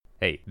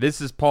Hey, this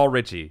is Paul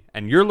Ritchie,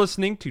 and you're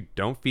listening to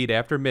Don't Feed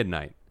After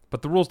Midnight.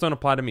 But the rules don't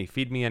apply to me.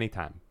 Feed me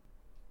anytime.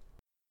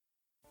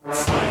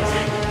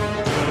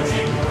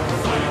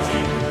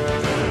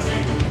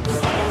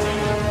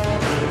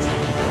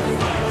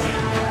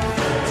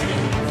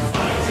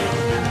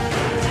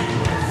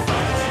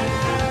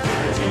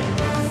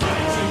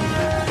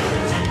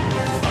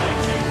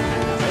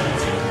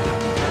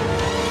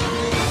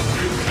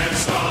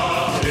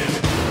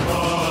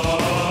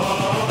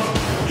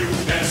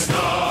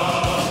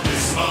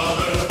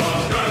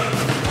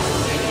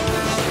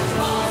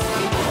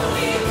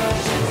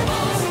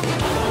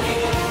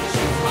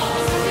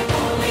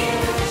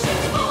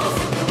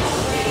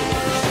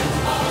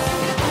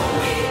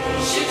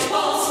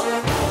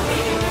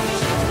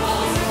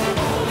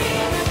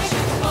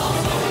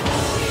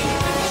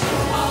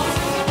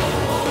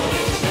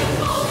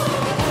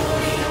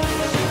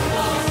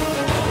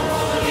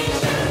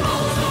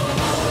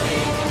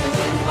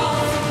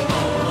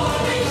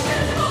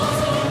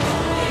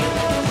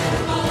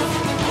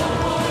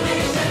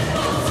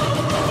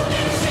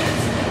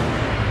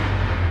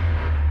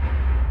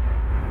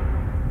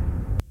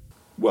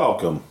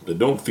 Welcome to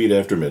Don't Feed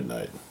After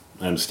Midnight.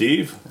 I'm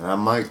Steve. And I'm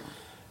Mike.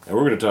 And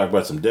we're going to talk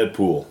about some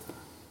Deadpool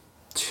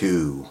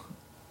 2.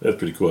 That's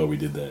pretty cool how we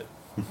did that.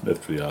 That's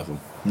pretty awesome.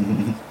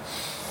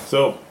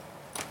 So,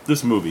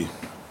 this movie,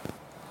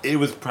 it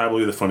was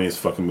probably the funniest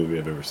fucking movie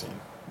I've ever seen.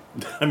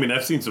 I mean,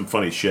 I've seen some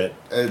funny shit.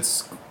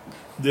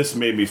 This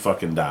made me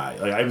fucking die.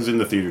 Like, I was in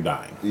the theater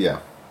dying. Yeah.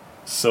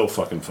 So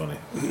fucking funny.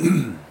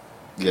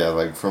 Yeah,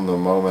 like from the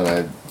moment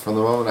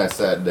I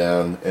sat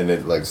down and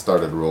it like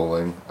started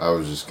rolling, I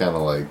was just kind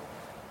of like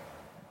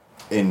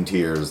in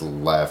tears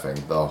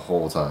laughing the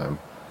whole time.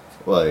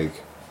 Like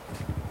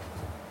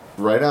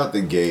right out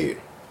the gate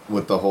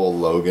with the whole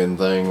Logan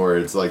thing where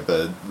it's like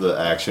the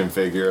action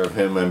figure of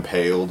him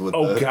impaled with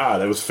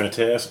God, that was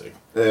fantastic.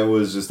 It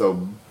was just a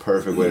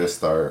perfect way to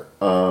start.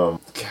 God,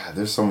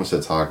 there's so much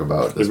to talk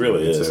about. It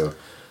really is. Too.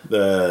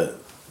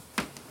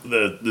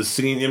 The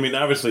scene, I mean,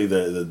 obviously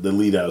the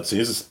lead out scene.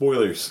 This is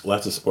spoilers,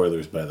 lots of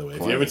spoilers, by the way.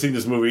 If you haven't seen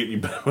this movie, you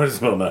might as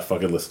well not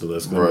fucking listen to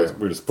this. Right. We're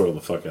going to spoil the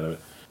fuck out of it.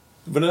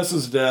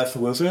 Vanessa's death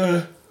was,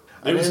 I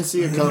didn't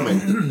see it coming.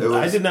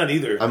 I did not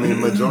either. I mean,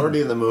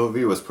 majority of the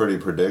movie was pretty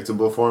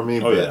predictable for me.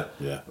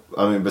 Yeah.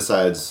 I mean,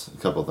 besides a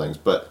couple things.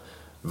 But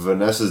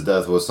Vanessa's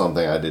death was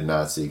something I did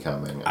not see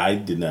coming. I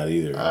did not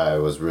either. I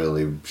was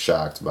really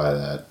shocked by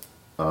that.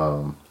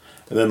 And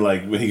then,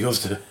 like, when he goes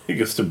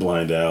to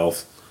Blind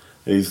Al's,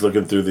 and he's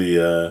looking through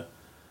the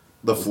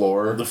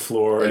floor. The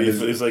floor, and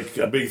he's like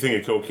a big thing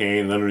of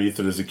cocaine, and underneath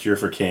it is a cure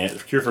for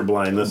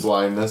blindness.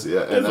 Blindness,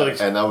 yeah,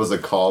 and that was a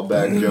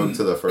callback joke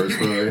to the first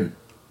movie.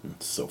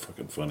 It's so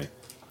fucking funny.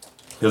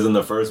 Because in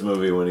the first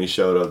movie, when he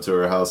showed up to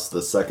her house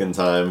the second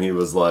time, he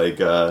was like,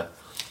 I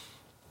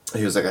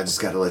just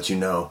got to let you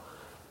know,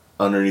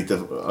 underneath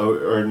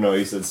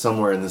he said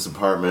somewhere in this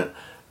apartment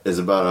is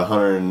about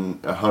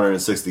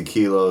 160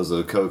 kilos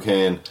of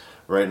cocaine.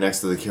 Right next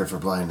to the cure for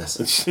blindness.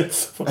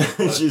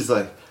 She's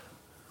like,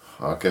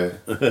 okay.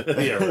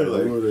 Yeah, right,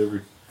 like,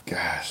 whatever.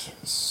 Gosh,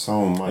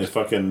 so much.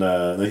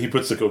 Then he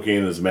puts the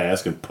cocaine in his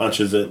mask and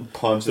punches it.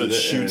 So it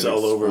shoots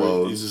all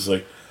over. He's just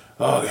like,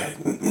 oh, okay.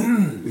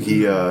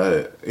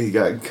 He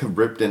got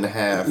ripped in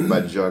half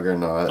by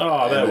Juggernaut.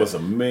 Oh, that was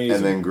amazing.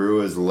 And then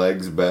grew his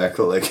legs back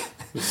like...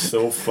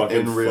 So fucking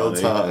in real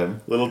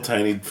time. Little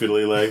tiny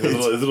fiddly legs, his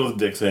little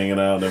dick's hanging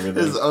out and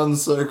everything. His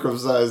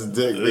uncircumcised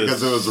dick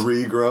because it was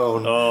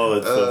regrown. Oh,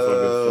 that's so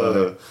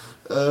fucking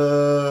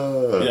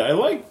funny. Yeah, I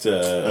liked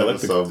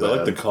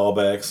the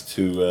callbacks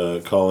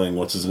to calling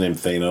what's his name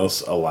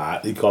Thanos a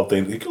lot. He called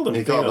him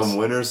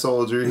Winter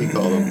Soldier. He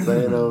called him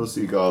Thanos.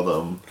 He called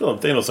him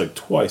Thanos like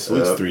twice, at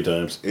least 3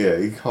 times. Yeah,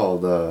 he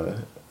called.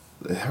 There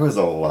was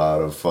a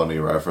lot of funny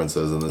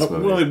references in this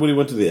movie. Well, when he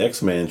went to the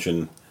X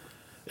Mansion.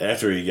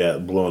 After he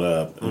got blown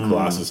up, and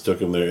Colossus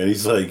took him there, and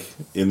he's like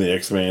in the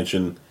X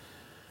Mansion,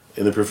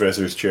 in the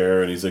professor's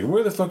chair, and he's like,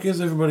 "Where the fuck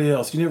is everybody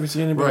else? You never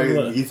see anybody."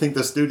 Right? You think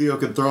the studio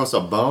could throw us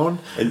a bone?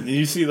 And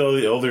you see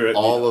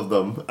all of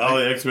them, all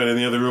the X Men in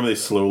the other room. They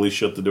slowly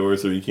shut the door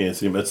so you can't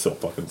see them. That's so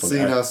fucking funny.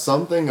 See, now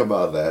something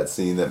about that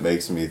scene that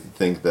makes me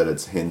think that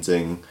it's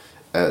hinting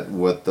at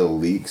what the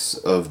leaks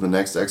of the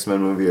next X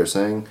Men movie are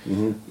saying.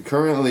 Mm-hmm.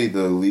 Currently,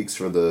 the leaks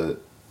for the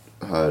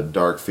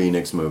Dark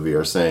Phoenix movie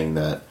are saying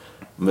that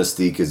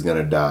Mystique is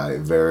gonna die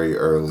very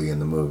early in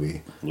the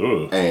movie.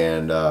 Ugh.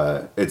 And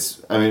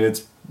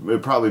it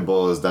probably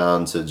boils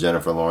down to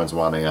Jennifer Lawrence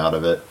wanting out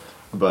of it,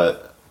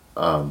 but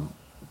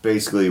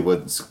basically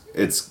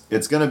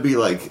it's gonna be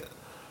like,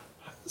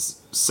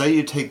 say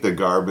you take the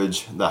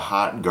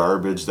hot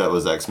garbage that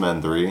was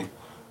X-Men 3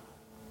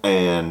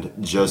 and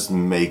just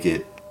make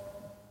it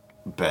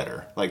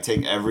better. Like,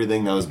 take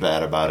everything that was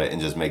bad about it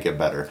and just make it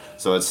better.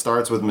 So it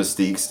starts with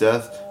Mystique's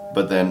death,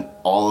 but then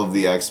all of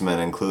the X-Men,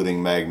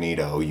 including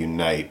Magneto,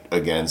 unite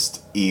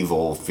against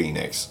evil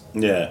Phoenix.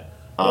 Yeah.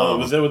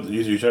 Was that what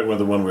you're talking about?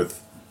 The one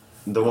with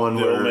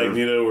where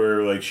Magneto,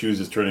 where like she was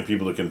just turning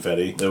people to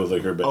confetti. That was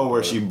like her.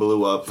 Where she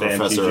blew up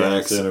Professor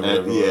X. Or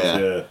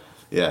whatever.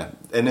 Yeah,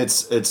 and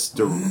it's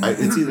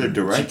either She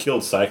direct.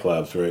 killed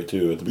Cyclops, right,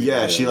 too, at the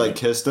beginning. Yeah, she like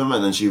kissed him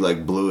and then she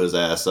like blew his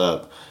ass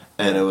up,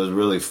 and it was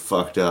really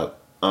fucked up.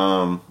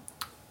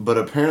 But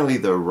apparently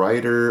the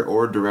writer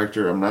or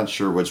director, I'm not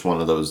sure which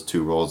one of those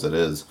two roles it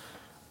is,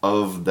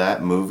 of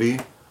that movie,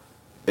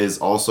 is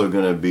also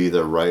going to be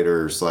the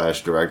writer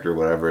 / director,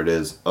 whatever it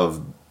is,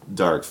 of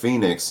Dark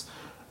Phoenix,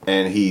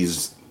 and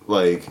he's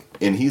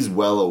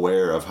well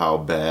aware of how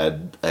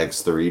bad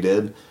X3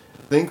 did.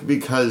 I think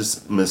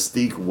because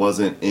Mystique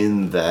wasn't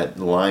in that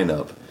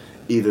lineup,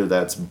 either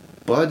that's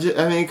budget.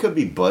 I mean, it could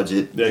be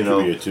budget. That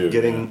could be it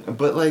too.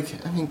 But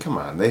like, I mean, come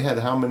on. They had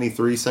how many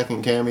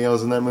 3-second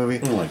cameos in that movie?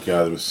 Oh my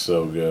god, it was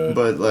so good.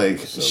 But like,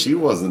 So she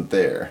wasn't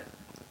there,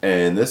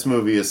 and this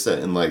movie is set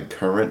in like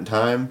current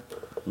time,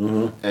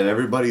 and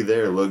everybody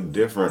there looked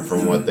different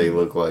from what they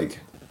look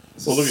like.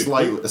 Well, look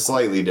at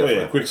Slightly Oh different.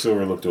 yeah,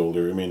 Quicksilver looked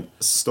older. I mean,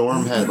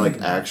 Storm had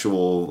like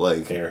actual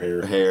like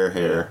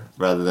hair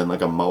rather than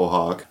like a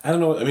mohawk. I don't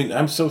know. I mean,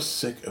 I'm so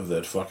sick of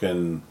that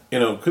fucking.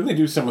 Couldn't they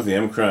do something with the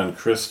Emkron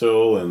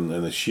Crystal and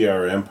the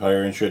Shi'ar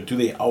Empire and shit? Do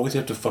they always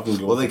have to fucking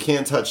go? Well, they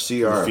can't touch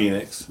CR.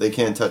 Phoenix. They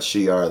can't touch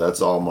Shi'ar.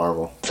 That's all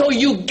Marvel. So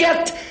you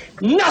get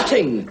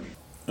nothing.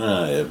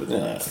 Yeah, but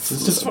it's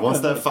just Once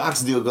that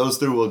Fox deal goes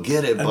through, we'll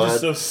get it, I'm bud.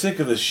 just so sick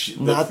of this.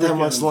 Not that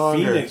much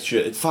longer. Phoenix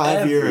shit. It's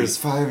 5 years.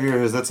 5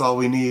 years. That's all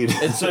we need.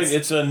 It's like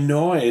it's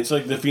annoying. It's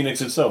like the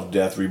Phoenix itself.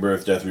 Death,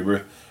 rebirth.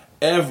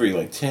 Every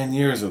like 10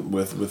 years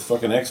with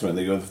fucking X-Men,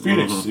 they go the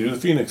Phoenix, do the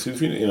Phoenix, do the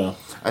Phoenix.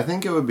 I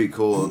think it would be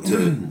cool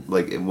to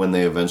like when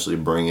they eventually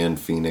bring in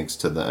Phoenix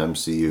to the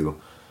MCU,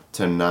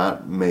 to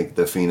not make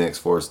the Phoenix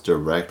Force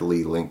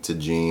directly linked to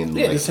Jean.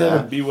 Yeah, like just that.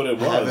 have it be what it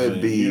was. Have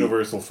it be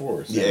Universal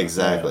Force. Yeah,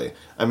 exactly. Yeah.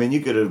 I mean,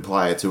 you could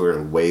apply it to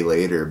her way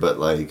later, but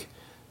like,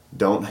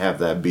 don't have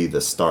that be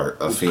the start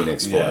of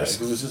Phoenix Yeah, Force.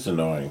 because it's just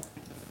annoying.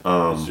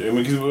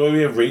 Because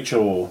we have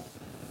Rachel,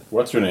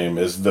 what's her name,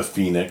 as the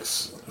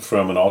Phoenix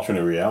from an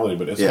alternate reality,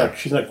 but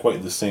she's not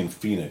quite the same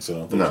Phoenix. I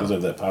don't think she doesn't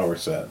have that power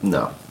set.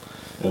 No.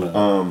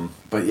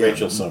 But yeah,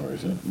 Rachel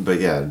Summers. Yeah. But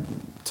yeah,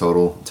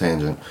 total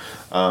tangent.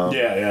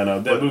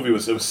 That movie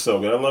was so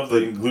good. I love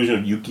the inclusion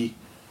of Yuki.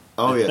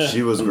 Oh yeah,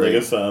 she was great.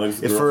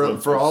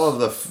 Megasonic's For all of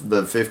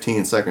the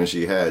 15 seconds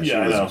she had,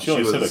 Yeah, I know. She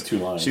only said, like, 2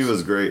 lines. She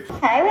was great.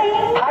 Hi,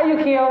 Wade. Hi,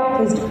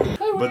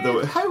 Yukio.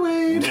 But hi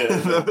Wade, Yeah,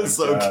 that was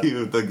so God.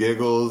 cute. The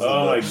giggles.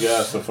 Oh my and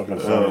gosh, so fucking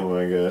funny. oh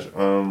my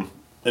gosh.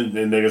 And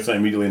Negasonic,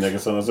 immediately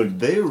Negasonic was like,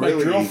 They my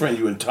really- girlfriend,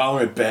 you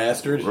intolerant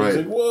bastard. She's Right.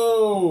 like,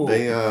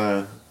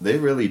 whoa. They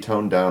really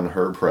toned down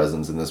her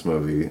presence in this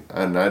movie,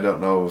 and I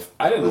don't know if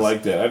I didn't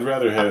like that. I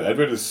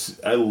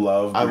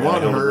love I Brianna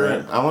want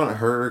Hildebrand. her. I want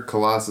her,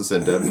 Colossus,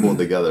 and Deadpool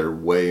together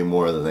way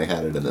more than they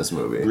had it in this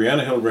movie.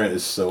 Brianna Hildebrand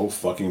is so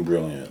fucking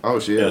brilliant. Oh,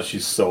 she Yeah, is.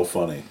 she's so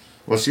funny.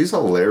 Well, she's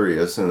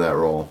hilarious in that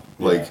role.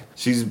 Like, Yeah.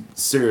 she's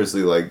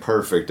seriously like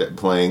perfect at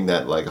playing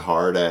that like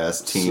hard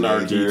ass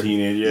teenager. Snarky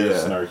teenager.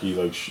 Snarky,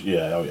 like,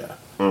 Yeah,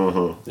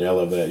 I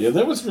love that. Yeah,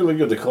 that was really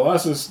good. The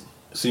Colossus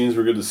scenes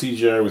were good. The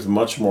CGI was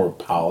much more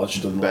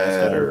polished than last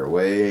Better, time.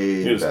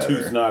 way His better.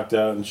 tooth knocked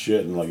out and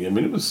shit, and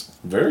it was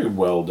very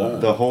well done.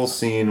 The whole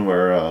scene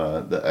where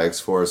the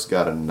X-Force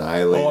got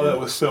annihilated. Oh, that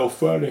was so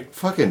funny.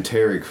 Fucking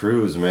Terry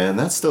Crews, man,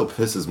 that still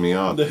pisses me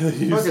off.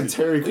 Fucking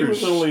Terry Crews.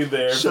 He was only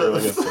there for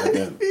like a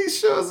second. He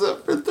shows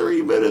up for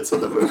 3 minutes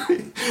of the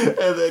movie and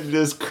then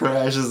just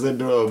crashes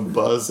into a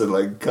bus and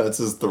like cuts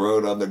his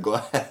throat on the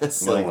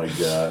glass. Oh Like, my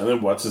god! And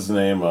then what's his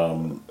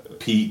name?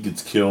 Pete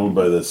gets killed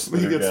by this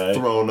he gets guy.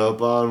 thrown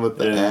up on with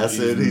the And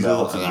acid. He's He's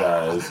melted, just like,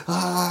 dies.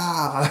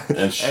 ah. And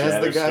As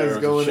the guy's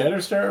going,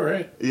 Shatterstar,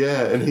 right?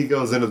 yeah, and he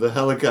goes into the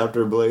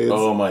helicopter blades.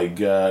 Oh my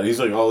god! He's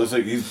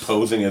he's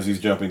posing as he's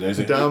jumping down. He's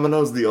like,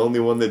 Domino's the only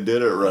one that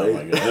did it right. oh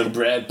my god! And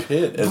Brad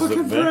Pitt as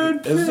Fucking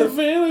Brad as the Pitt.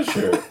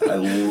 Vanisher. I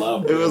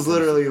love It was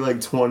literally like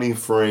 20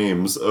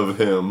 frames of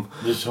him.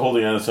 just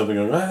holding on to something,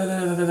 going.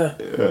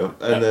 Yeah.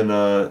 And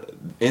then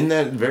in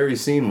that very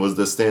scene was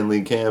the Stan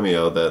Lee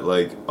cameo that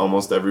like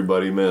almost everybody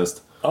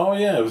missed. Oh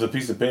yeah, it was a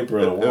piece of paper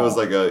on the wall. It was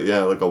like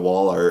a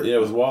wall art. yeah, it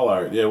was wall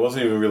art. Yeah, it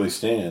wasn't even really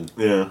Stan.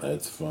 Yeah.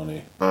 That's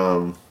funny.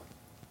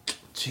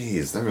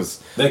 Jeez, there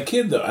was That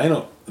kid though,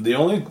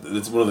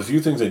 it's one of the few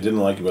things I didn't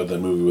like about that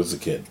movie was the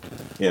kid.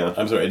 yeah.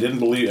 I'm sorry, I didn't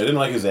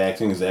like his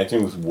acting. His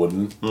acting was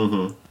wooden.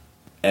 Mm-hmm.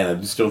 And I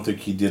just don't think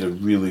he did a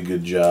really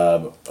good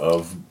job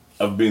of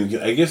being.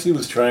 I guess he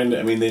was trying to.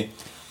 I mean, they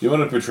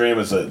wanted to portray him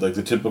as like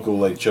the typical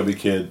like chubby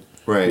kid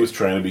Right. who was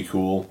trying to be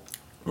cool.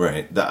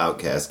 Right, the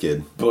outcast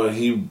kid. But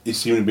he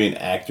seemed to be an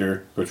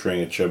actor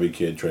portraying a chubby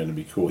kid trying to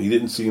be cool. He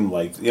didn't seem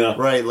like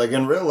Right, like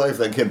in real life,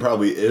 that kid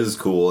probably is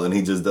cool, and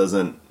he just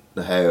doesn't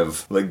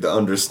have like the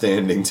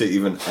understanding to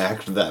even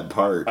act that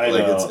part. I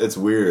like know. it's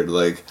weird.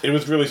 Like It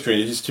was really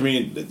strange. It just to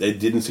me, it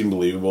didn't seem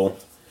believable.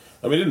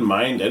 I mean,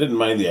 I didn't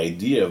mind the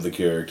idea of the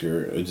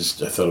character. I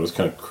thought it was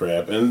kind of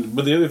crap.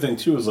 But the other thing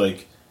too is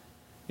like,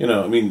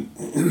 I mean,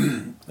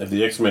 if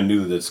the X-Men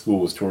knew that school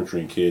was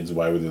torturing kids,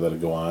 why would they let it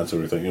go on?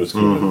 Sort of thing. It was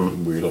kind of a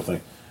weird whole thing.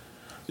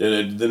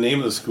 The name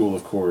of the school,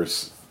 of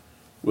course,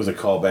 was a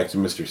callback to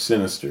Mr.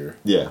 Sinister.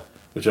 yeah,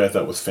 which I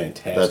thought was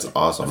fantastic. That's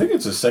awesome. I think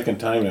it's the second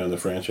time now in the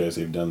franchise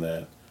they've done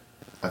that.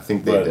 I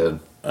think they did.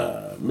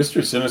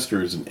 Mr.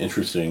 Sinister is an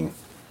interesting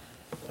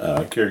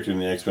character in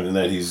the X-Men in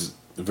that he's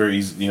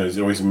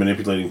always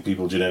manipulating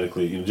people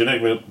genetically.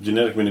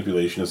 Genetic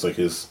manipulation is like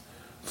his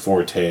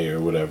forte or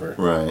whatever.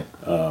 Right.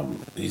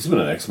 He's been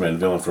an X-Men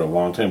villain for a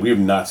long time. We have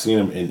not seen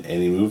him in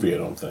any movie, I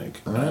don't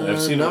think.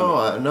 I've seen him.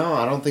 No,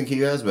 I don't think he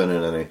has been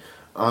in any.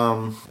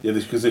 Yeah,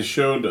 because they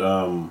showed.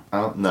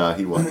 No,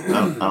 he wasn't.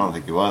 I don't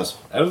think he was.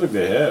 I don't think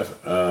they have.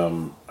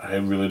 I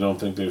really don't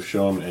think they've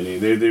shown any.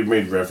 They've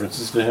made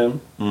references to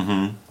him.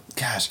 Mm-hmm.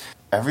 Gosh,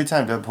 every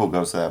time Deadpool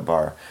goes to that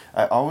bar,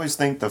 I always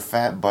think the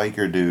fat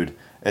biker dude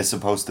is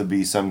supposed to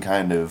be some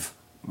kind of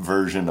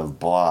version of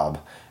Blob,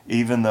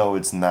 even though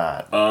it's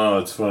not. Oh,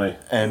 it's funny.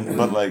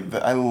 But like,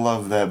 I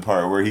love that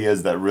part where he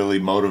has that really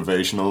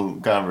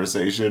motivational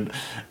conversation,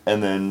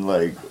 and then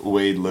like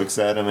Wade looks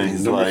at him and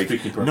he's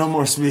like, "No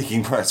more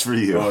speaking parts for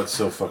you." Oh, it's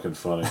so fucking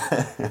funny.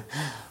 That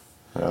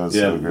was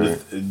so great.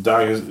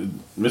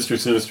 Mr.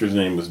 Sinister's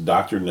name was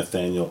Dr.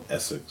 Nathaniel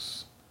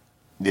Essex.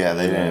 Yeah,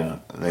 they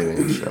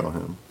didn't show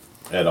him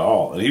at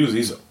all, and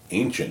he's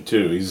ancient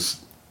too.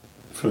 He's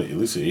from at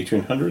least the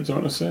 1800s, I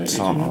want to say.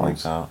 Something like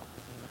that.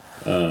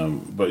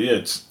 But yeah,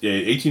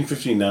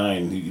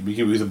 1859. He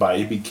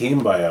became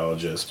a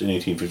biologist in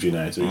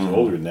 1859, so he's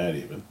older than that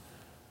even.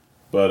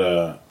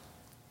 But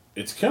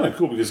it's kind of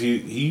cool because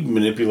he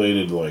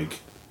manipulated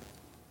like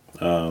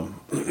like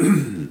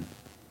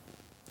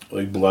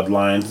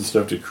bloodlines and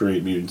stuff to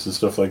create mutants and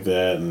stuff like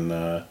that, and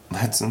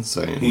that's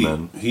insane.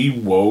 Man. He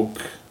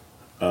woke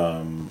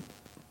in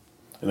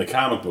the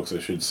comic books, I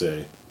should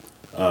say.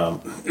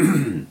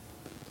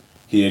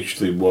 He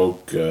actually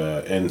woke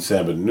En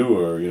Sabah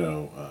Nur,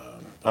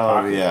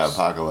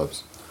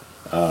 Apocalypse.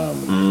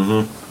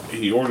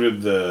 He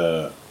ordered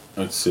the,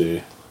 let's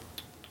see,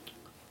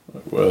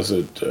 what was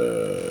it?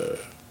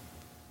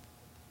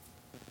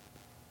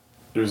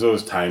 There's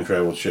always time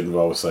travel shit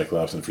involved with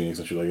Cyclops and Phoenix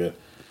and shit like that.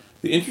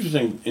 The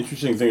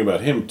interesting thing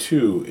about him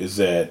too is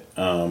that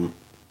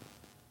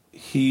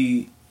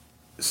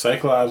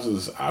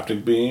Cyclops'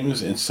 optic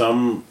beams in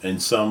some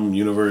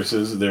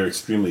universes they're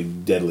extremely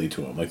deadly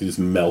to him. Like they just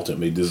melt him,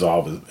 they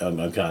dissolve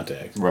on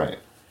contact. Right.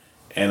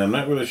 And I'm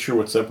not really sure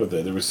what's up with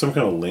that. There was some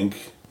kind of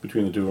link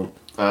between the two of them.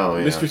 Oh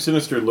yeah. Mr.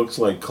 Sinister looks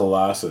like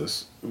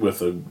Colossus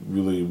with a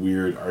really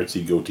weird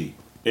artsy goatee.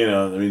 You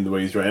know, I mean the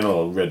way he's drawing, and a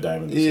little red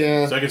diamond.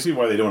 Yeah. So I can see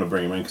why they don't want to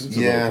bring him in because it's a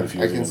little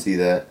confusing. I can see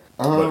that.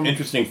 But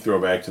interesting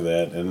throwback to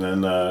that, and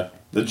then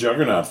the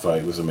Juggernaut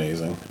fight was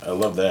amazing. I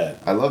love that.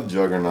 I love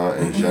Juggernaut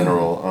in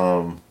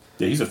general.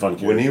 Yeah, he's a fun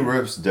character. When he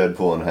rips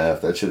Deadpool in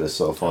half, that shit is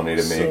so funny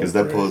to me because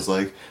Deadpool is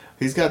like,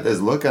 he's got this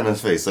look on his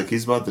face like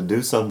he's about to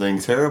do something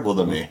terrible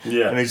to me.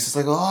 Yeah, and he's just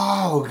like,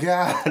 oh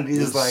god, and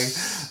he's just like,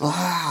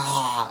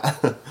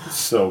 ah.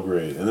 So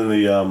great. And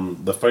then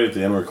the fight at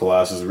the end where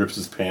Colossus rips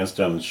his pants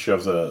down and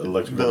shoves an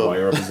electrical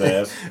wire up his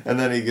ass, and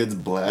then he gets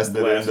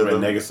blasted by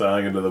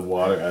Negasonic into the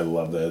water. I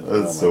love that.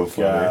 That's so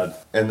funny.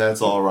 And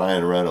that's all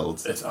Ryan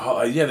Reynolds. It's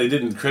all they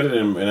didn't credit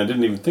him, and I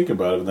didn't even think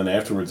about it. But then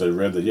afterwards, I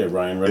read that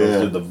Ryan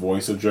Reynolds did the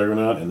voice of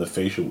Juggernaut, and the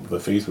face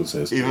was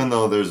his. Even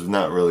though there's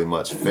not really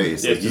much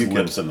face, yeah, like just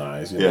lips and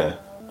eyes. Yeah.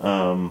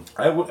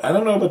 I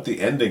don't know about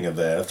the ending of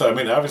that. I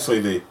mean, obviously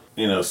the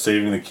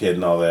saving the kid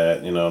and all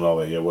that, and all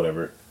that. Yeah,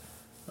 whatever.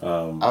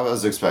 I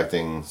was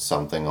expecting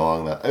something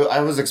along that.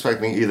 I was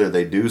expecting either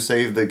they do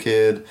save the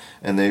kid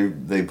and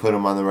they put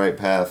him on the right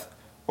path,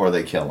 or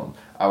they kill him.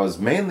 I was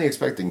mainly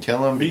expecting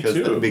kill him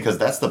because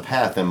that's the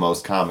path in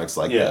most comics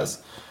like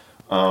this.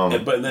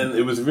 But then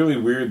it was really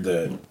weird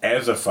that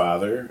as a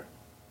father,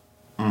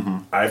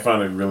 I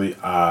found it really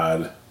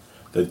odd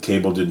that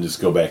Cable didn't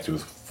just go back to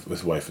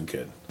his wife and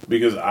kid,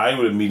 because I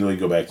would immediately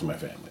go back to my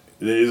family.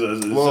 A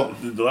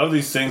lot of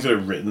these things that are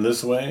written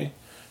this way,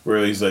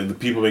 where he's like the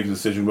people make the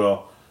decision.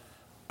 Well,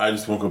 I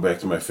just won't go back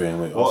to my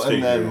family. Well, in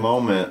that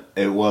moment,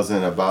 it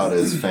wasn't about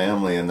his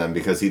family and them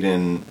because he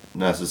didn't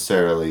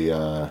necessarily.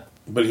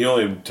 But he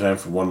only had time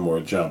for one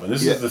more jump, and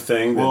this is the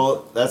thing.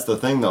 Well, that's the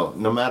thing, though.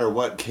 No matter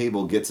what,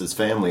 Cable gets his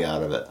family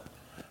out of it.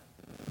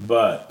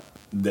 But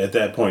at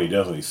that point, he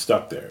definitely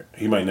stuck there.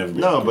 He might never be.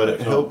 No,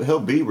 but he'll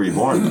be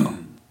reborn though.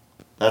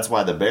 That's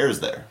why the bear's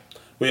there.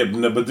 Well,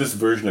 yeah, but this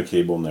version of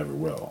Cable never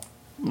will.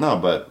 No,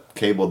 but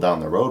Cable down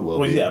the road will.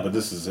 Well, yeah, but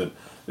this is it.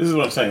 This is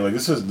what I'm saying. Like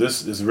this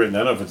is written. I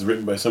don't know if it's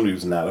written by somebody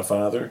who's not a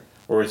father,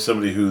 or it's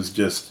somebody who's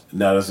just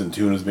not as in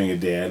tune as being a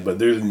dad. But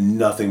there's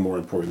nothing more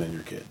important than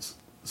your kids.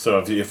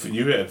 So if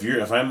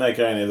I'm that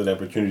guy and I have that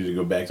opportunity to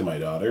go back to my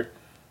daughter,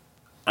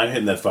 I'm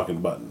hitting that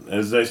fucking button. And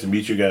it's nice to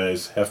meet you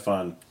guys. Have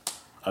fun.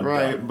 I'm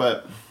done.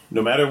 But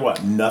no matter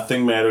what,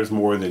 nothing matters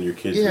more than your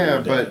kids.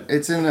 Yeah, but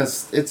it's in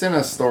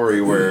a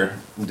story where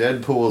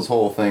Deadpool's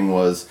whole thing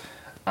was,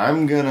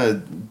 I'm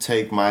gonna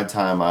take my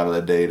time out of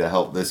the day to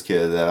help this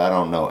kid that I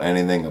don't know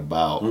anything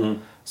about.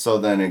 Mm-hmm. So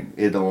then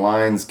it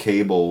aligns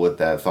Cable with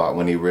that thought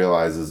when he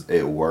realizes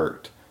it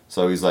worked.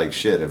 So he's like,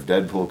 shit, if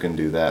Deadpool can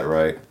do that,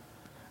 right?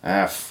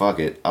 fuck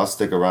it, I'll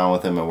stick around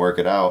with him and work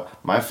it out.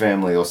 My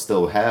family will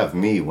still have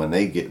me when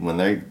they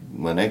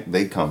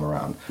come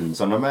around.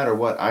 So no matter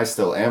what, I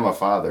still am a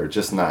father,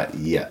 just not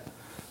yet.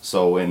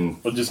 So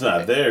Well, just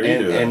not there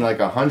either. in like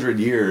 100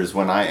 years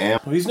when I am.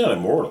 Well, he's not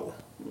immortal.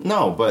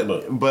 No,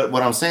 but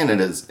what I'm saying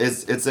is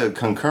it's a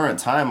concurrent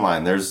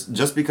timeline. There's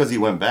just because he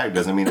went back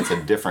doesn't mean it's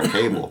a different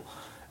Cable.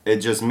 It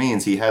just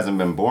means he hasn't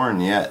been born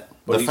yet.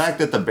 But the fact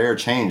that the bear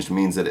changed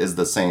means it is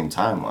the same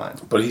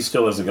timeline. But he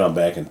still hasn't gone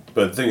back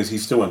but the thing is, he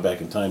still went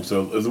back in time.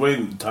 So the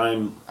way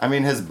time, I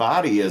mean, his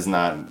body is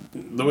not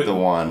the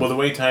one. Well, the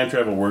way time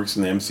travel works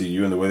in the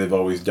MCU and the way they've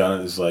always done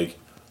it is like,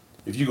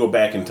 if you go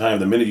back in time,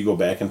 the minute you go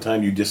back in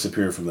time, you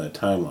disappear from that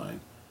timeline.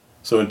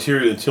 So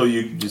until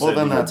you just well,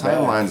 then that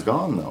timeline's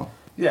gone though.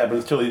 Yeah,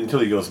 but until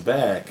he goes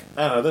back,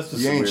 I don't know. That's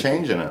just you ain't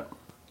changing it.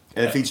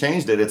 And if he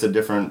changed it, it's a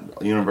different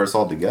universe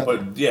altogether.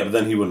 But yeah, but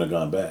then he wouldn't have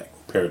gone back.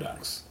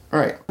 Paradox.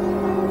 Right.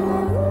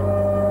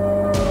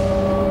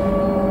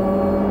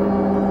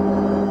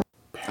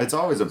 It's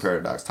always a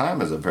paradox. Time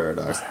is a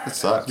paradox. It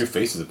sucks. Your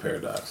face is a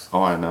paradox.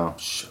 Oh, I know.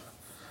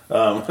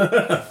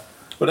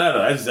 But I don't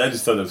know. I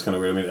just thought that was kind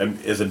of weird. I mean,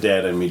 as a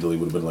dad, I immediately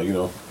would have been like,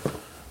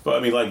 But I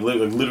mean, like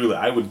literally,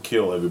 I would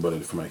kill everybody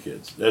for my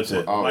kids. That's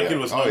it. My kid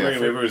was hungry and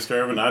everybody was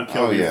starving. I'd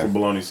kill you for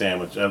bologna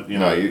sandwich.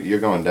 No, you're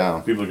going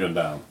down. People are going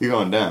down. You're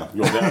going down.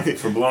 You're going down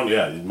for bologna.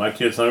 Yeah, my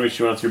kid's hungry.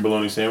 She wants your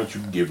bologna sandwich.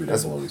 You give her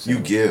that bologna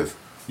sandwich.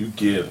 You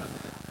give.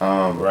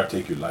 Or I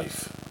take your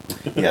life.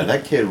 Yeah,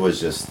 that kid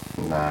was just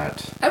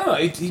not. I don't know.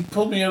 He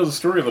pulled me out of the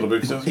story a little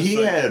bit. He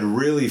had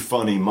really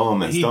funny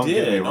moments. He don't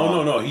did. Get me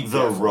wrong. No. He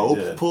the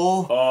rope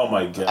pull. Oh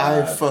my god!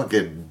 I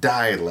fucking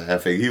died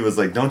laughing. He was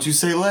like, "Don't you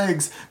say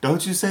legs?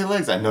 Don't you say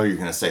legs? I know you're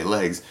gonna say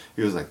legs."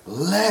 He was like,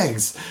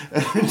 "Legs,"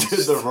 and did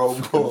the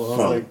rope pull. I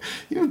was like,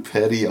 "You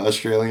petty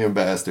Australian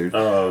bastard."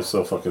 Oh, it was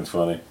so fucking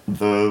funny.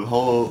 The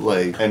whole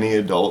like any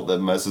adult that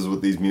messes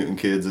with these mutant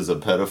kids is a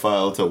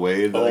pedophile to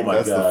Wade. Like,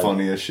 that's the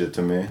funniest shit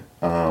to me.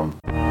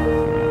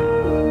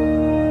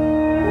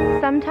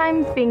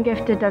 Sometimes being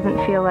gifted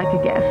doesn't feel like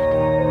a gift.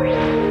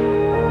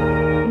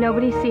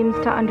 Nobody seems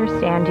to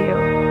understand you.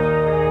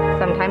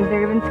 Sometimes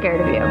they're even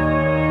scared of you.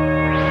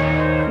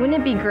 Wouldn't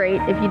it be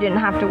great if you didn't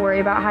have to worry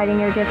about hiding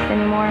your gifts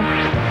anymore?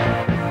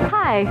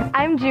 Hi,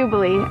 I'm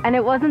Jubilee, and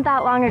it wasn't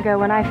that long ago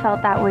when I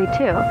felt that way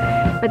too.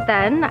 But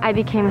then I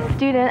became a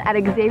student at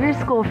Xavier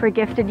School for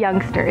Gifted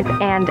Youngsters,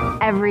 and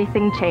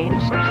everything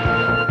changed.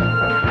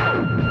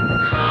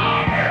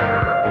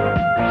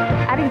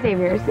 At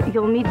Xavier's,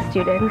 you'll meet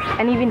students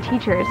and even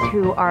teachers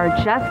who are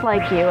just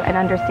like you and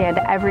understand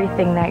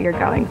everything that you're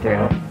going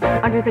through.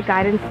 Under the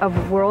guidance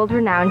of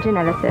world-renowned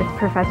geneticist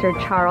Professor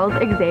Charles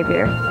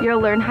Xavier, you'll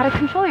learn how to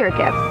control your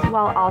gifts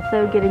while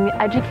also getting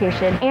the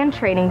education and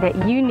training that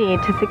you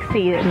need to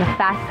succeed in the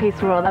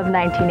fast-paced world of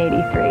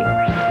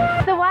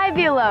 1983. So why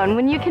be alone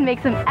when you can make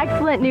some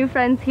excellent new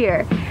friends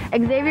here?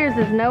 Xavier's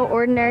is no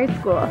ordinary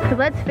school, because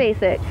let's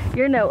face it,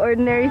 you're no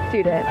ordinary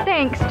student.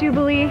 Thanks,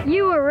 Jubilee.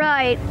 You were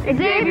right.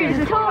 Xavier's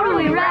is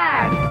totally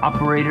rad.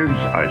 Operators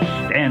are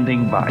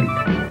standing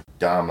by.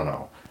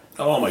 Domino.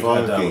 Oh my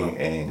god, Fucking Domino.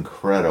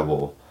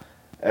 Incredible.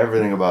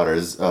 Everything about her.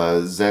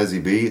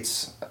 Zazie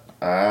Beetz.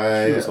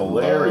 She was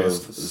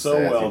hilarious. love So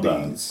Zazie well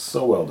done. Beetz.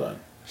 So well done.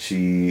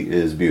 She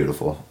is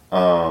beautiful.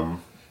 And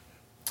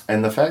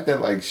the fact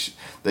that like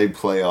they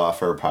play off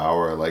her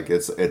power, like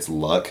it's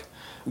luck.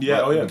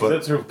 Yeah,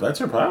 because that's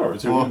her power.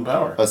 It's her mutant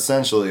power.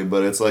 Essentially,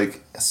 but it's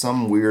like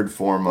some weird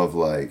form of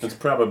like It's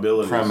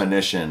probability.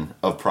 premonition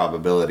of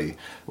probability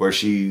where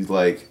she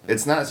like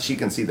it's not she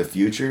can see the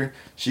future,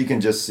 she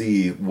can just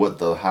see what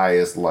the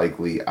highest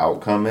likely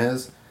outcome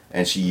is,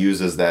 and she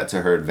uses that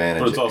to her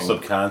advantage. But it's all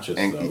subconscious,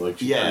 though. Like,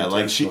 she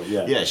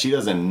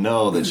doesn't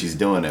know that she's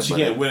doing it. She but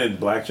can't win at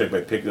blackjack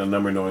by picking a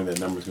number, knowing that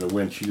number's going to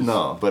win. She just,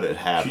 no, but it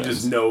happens. She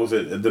just knows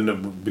it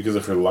because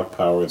of her luck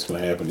power. It's going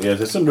to happen. Yeah,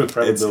 there's something with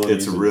probability.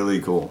 It's really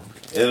cool.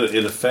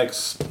 It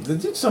affects. They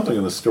did something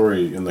in the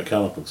story in the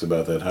comic books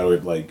about that. How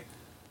it like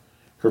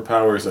her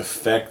powers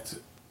affect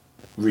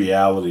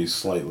reality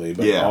slightly,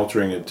 but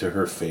altering it to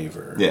her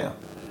favor. Yeah,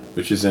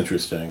 which is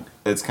interesting.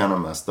 It's kind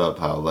of messed up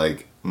how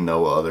like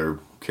no other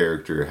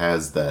character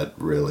has that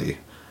really.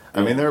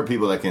 I mean, there are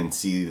people that can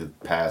see the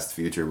past,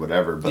 future,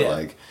 whatever, but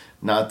like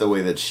not the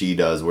way that she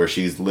does, where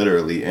she's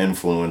literally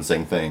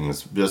influencing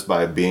things just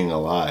by being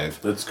alive.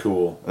 That's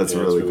cool. That's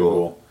really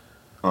cool.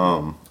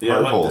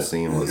 Her whole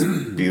scene was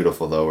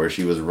beautiful though, where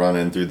she was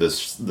running through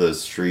the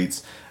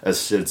streets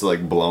as shit's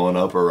like blowing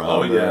up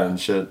around her and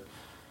shit.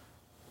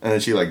 And then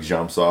she like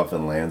jumps off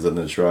and lands in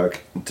the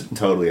truck,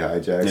 totally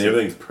hijacks. And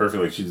everything's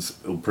perfect. Like she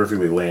just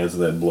perfectly lands in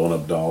that blown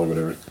up doll or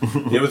whatever.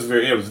 It was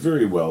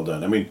very well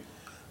done. I mean,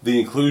 the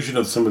inclusion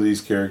of some of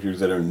these characters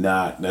that are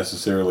not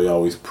necessarily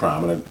always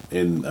prominent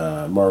in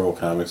Marvel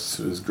Comics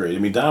is great. I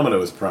mean, Domino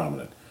is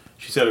prominent.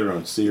 She's had her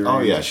own series.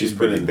 Oh yeah, she's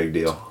been pretty big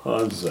deal.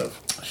 Tons of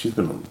stuff. She's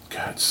been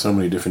in so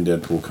many different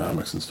Deadpool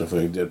comics and stuff,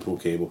 like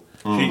Deadpool Cable.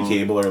 She and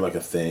Cable are like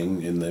a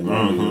thing in the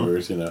Marvel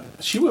universe. You know,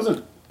 she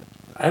wasn't.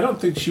 I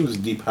don't think she was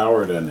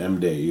depowered on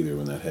M-Day either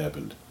when that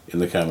happened. in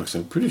the comics.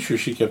 I'm pretty sure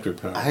she kept her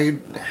powers.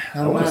 I'm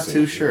wanna not say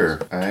too she sure.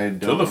 was. I don't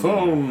To the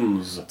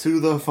phones. To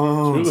the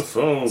phones. To the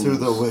phones. To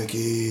the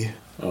wiki.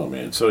 Oh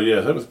man, so yeah,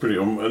 that was pretty.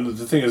 And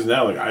the thing is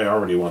now, like, I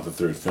already want the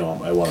third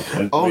film. I want.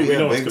 We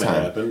know big what's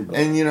time. Happen, but.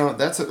 And you know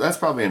that's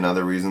probably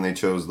another reason they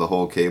chose the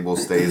whole Cable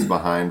stays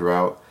behind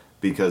route,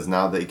 because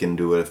now they can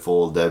do a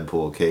full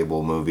Deadpool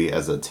Cable movie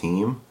as a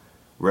team,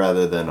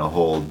 rather than a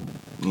whole,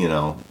 you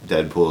know,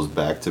 Deadpool's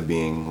back to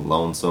being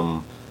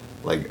lonesome,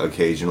 like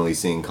occasionally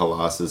seeing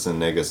Colossus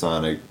and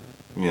Negasonic.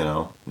 You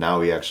know, now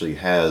he actually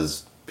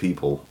has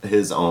people,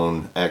 his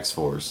own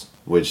X-Force,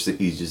 which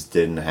he just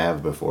didn't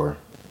have before.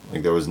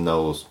 Like, there was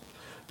no,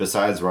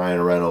 besides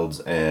Ryan Reynolds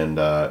and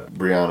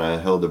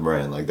Brianna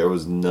Hildebrand, like, there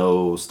was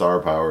no star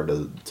power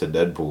to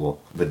Deadpool.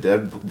 But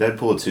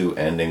Deadpool 2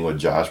 ending with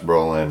Josh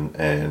Brolin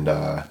and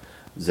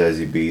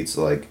Zazie Beetz,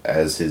 like,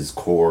 as his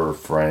core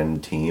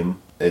friend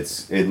team,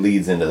 it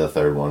leads into the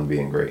third one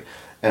being great.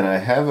 And I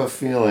have a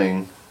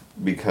feeling,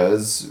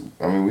 because,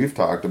 I mean, we've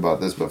talked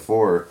about this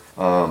before,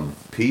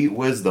 Pete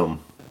Wisdom,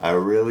 I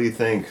really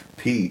think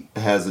Pete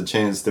has a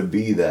chance to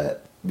be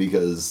that.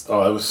 Because that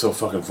was so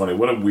fucking funny.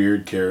 What a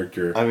weird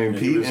character. I mean,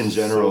 Pete in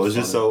general is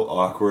just so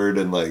awkward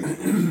and, like,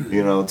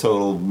 you know,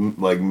 total,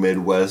 like,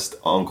 Midwest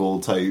uncle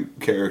type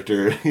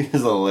character. He's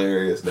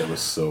hilarious. That was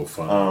so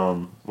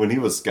funny. When he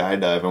was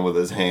skydiving with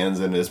his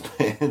hands in his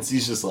pants,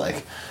 he's just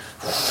like...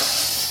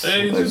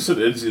 Hey, it's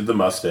the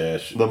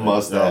mustache. The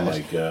mustache. Oh my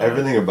god.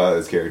 Everything about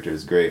his character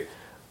is great.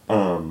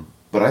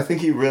 But I think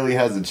he really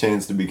has a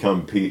chance to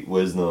become Pete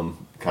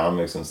Wisdom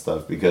comics and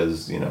stuff,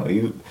 because, you know,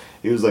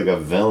 he was like a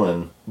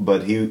villain,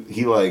 but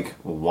he like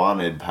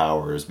wanted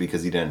powers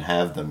because he didn't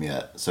have them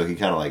yet, so he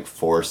kind of like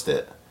forced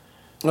it.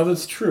 Oh,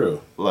 that's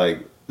true.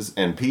 Like,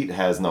 and Pete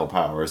has no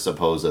power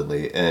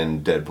supposedly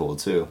in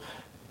Deadpool 2,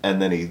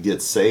 and then he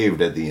gets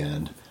saved at the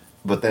end,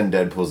 but then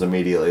Deadpool's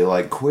immediately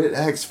like, quit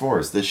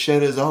X-Force, this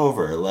shit is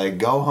over, like,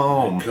 go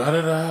home, cut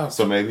it out.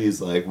 So maybe he's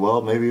like,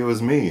 well, maybe it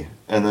was me.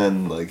 And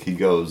then, like, he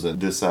goes and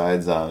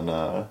decides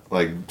on,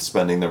 like,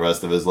 spending the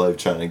rest of his life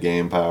trying to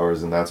gain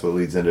powers, and that's what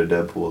leads into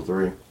Deadpool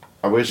 3.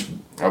 I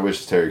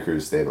wish Terry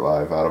Crews stayed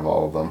alive out of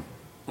all of them.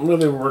 Well,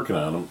 they were working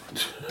on him.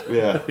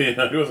 Yeah.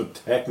 Yeah, he wasn't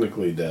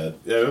technically dead.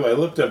 Yeah, I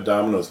looked up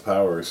Domino's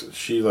powers.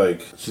 She's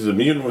a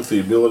mutant with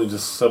the ability to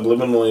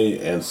subliminally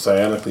and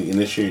psionically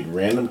initiate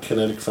random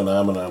kinetic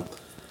phenomena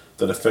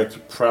that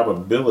affect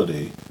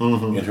probability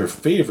in her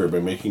favor by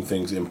making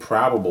things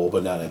improbable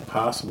but not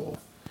impossible.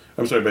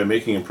 By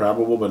making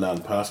improbable but not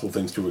impossible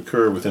things to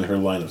occur within her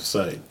line of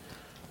sight,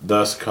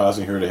 thus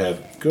causing her to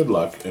have good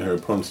luck and her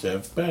opponents to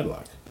have bad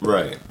luck.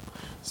 Right.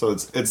 So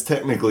it's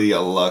technically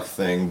a luck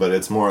thing, but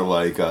it's more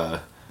like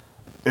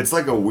it's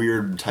like a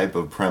weird type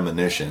of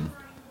premonition.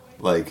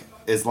 Like,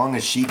 as long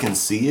as she can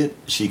see it,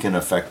 she can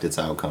affect its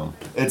outcome.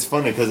 It's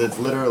funny because it's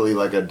literally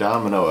like a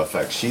domino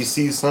effect. She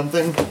sees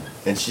something,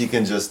 and she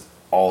can just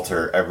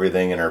alter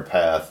everything in her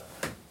path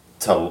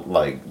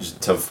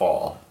to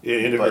fall.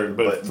 Yeah,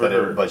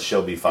 but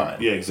she'll be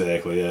fine. Yeah,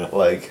 exactly. Yeah.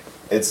 Like,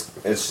 it's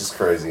just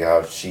crazy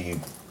how she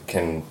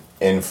can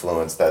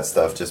influence that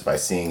stuff just by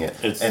seeing it,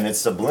 and it's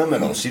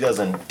subliminal. She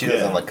doesn't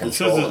like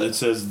control it. It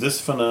says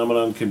this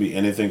phenomenon can be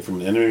anything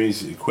from an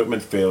enemy's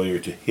equipment failure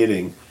to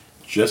hitting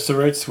just the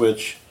right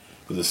switch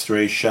with a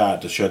stray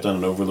shot to shut down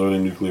an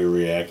overloading nuclear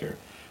reactor.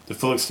 The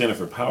full extent of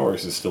her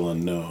powers is still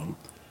unknown.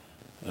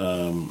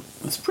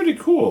 It's pretty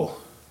cool.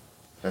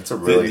 That's a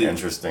really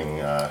interesting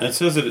it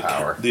says that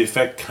power. The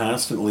effect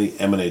constantly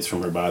emanates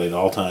from her body at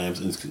all times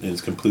and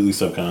is completely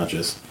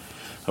subconscious.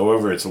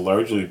 However, it's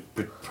largely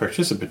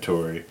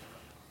participatory.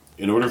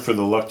 In order for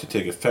the luck to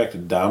take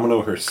effect,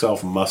 Domino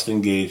herself must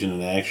engage in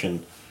an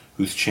action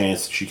whose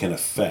chance she can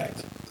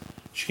affect.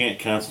 She can't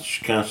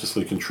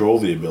consciously control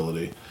the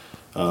ability.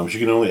 She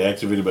can only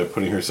activate it by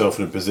putting herself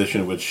in a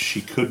position in which she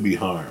could be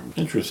harmed.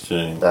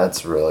 Interesting.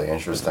 That's really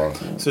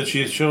interesting. So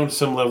she has shown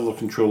some level of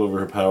control over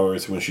her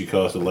powers when she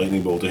caused a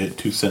lightning bolt to hit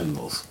 2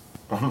 Sentinels.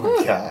 Oh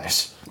my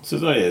gosh. So,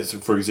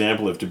 for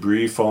example, if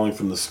debris falling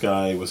from the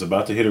sky was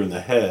about to hit her in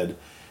the head,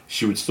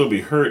 she would still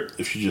be hurt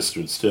if she just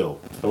stood still.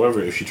 However,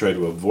 if she tried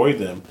to avoid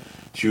them,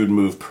 she would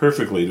move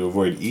perfectly to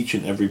avoid each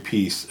and every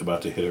piece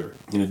about to hit her.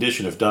 In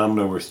addition, if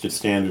Domino were to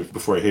stand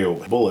before a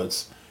hail of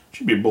bullets,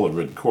 she'd be a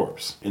bullet-ridden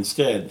corpse.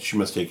 Instead, she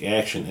must take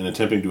action. In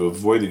attempting to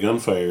avoid the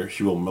gunfire,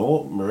 she will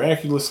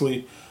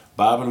miraculously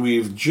bob and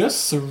weave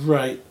just the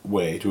right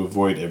way to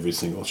avoid every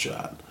single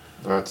shot.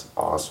 That's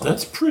awesome.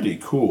 That's pretty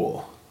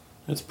cool.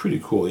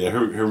 Yeah,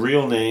 her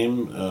real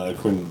name,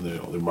 according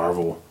to the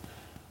Marvel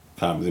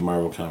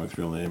Comics'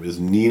 real name is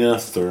Nina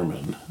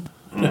Thurman.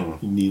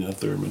 Nina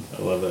Thurman.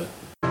 I love that.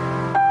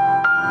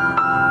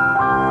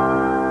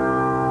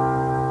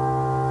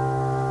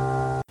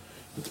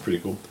 That's pretty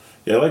cool.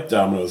 Yeah, I like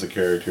Domino as a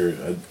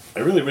character. I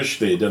really wish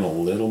they had done a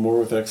little more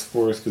with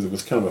X-Force because it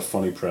was kind of a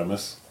funny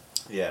premise.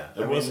 Yeah.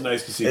 It was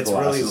nice to see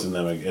Colossus in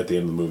them at the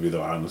end of the movie,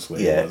 though,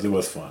 honestly. Yeah. It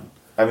was fun.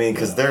 I mean,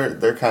 because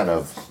they're kind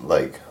of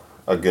like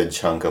a good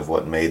chunk of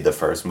what made the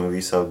first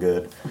movie so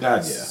good. God,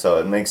 yeah. So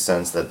it makes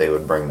sense that they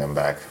would bring them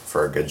back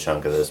for a good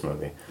chunk of this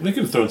movie. They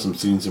could have thrown some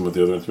scenes in with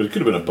the other ones, but it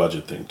could have been a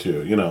budget thing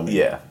too, you know?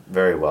 Yeah,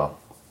 very well.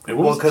 It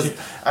Well, was because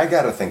I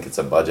gotta think it's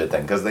a budget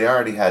thing, because they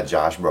already had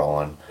Josh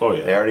Brolin. Oh,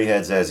 yeah. They already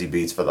had Zazie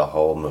Beetz for the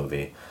whole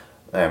movie.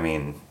 I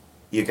mean,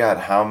 you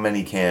got how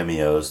many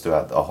cameos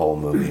throughout the whole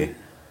movie?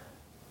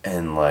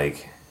 And,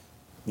 like,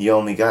 you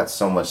only got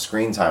so much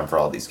screen time for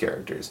all these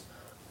characters.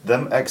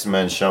 Them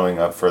X-Men showing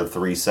up for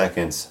 3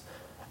 seconds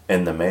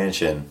in the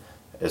mansion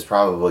is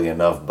probably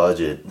enough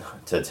budget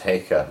to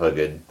take a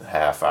good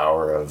half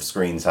hour of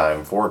screen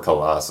time for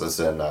Colossus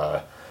and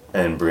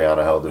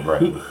Brianna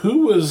Hildebrand.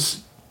 Who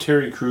was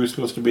Terry Crews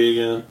supposed to be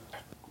again?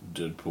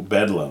 Deadpool.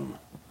 Bedlam.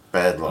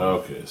 Bedlam.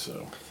 Okay,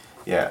 so.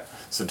 Yeah.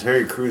 So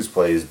Terry Crews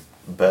plays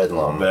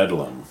Bedlam.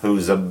 Bedlam.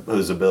 Whose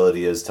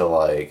ability is to,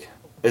 like...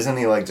 Isn't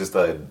he, like, just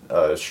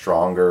a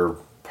stronger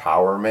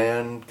Power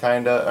Man,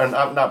 kind of?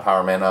 Or not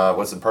Power Man,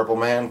 what's it, Purple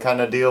Man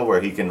kind of deal?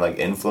 Where he can, like,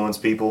 influence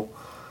people?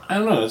 I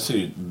don't know. Let's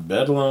see.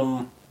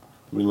 Bedlam.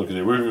 Let me look at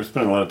it. We're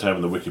spending a lot of time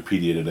on the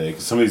Wikipedia today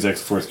because some of these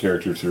X-Force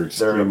characters are They're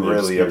extremely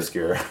really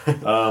obscure.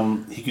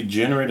 He could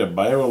generate a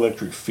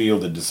bioelectric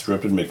field that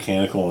disrupted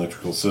mechanical and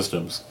electrical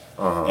systems.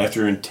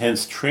 After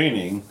intense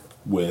training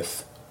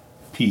with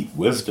Pete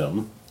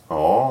Wisdom,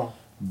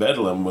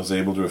 Bedlam was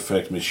able to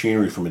affect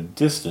machinery from a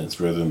distance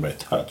rather than by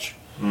touch.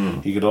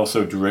 He could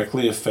also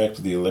directly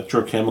affect the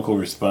electrochemical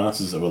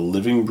responses of a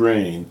living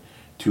brain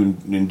to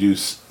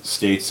induce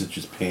states such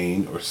as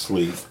pain or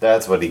sleep.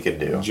 That's what he could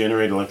do.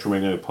 Generate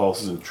electromagnetic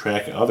pulses and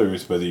track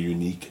others by their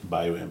unique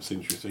bioam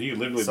signature. So he could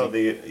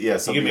literally he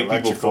can make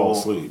people fall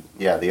asleep.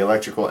 Yeah, the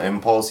electrical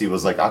impulse. He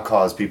was like, I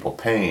cause people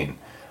pain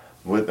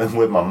with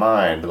my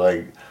mind.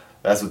 Like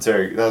that's what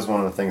That was one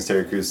of the things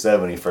Terry Crews said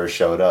when he first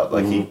showed up.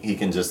 Like he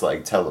can just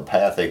like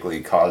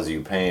telepathically cause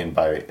you pain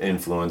by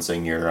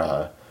influencing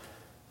your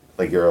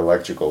your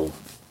electrical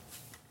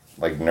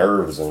like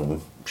nerves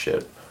and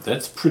shit.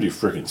 That's pretty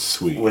freaking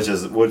sweet.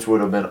 Which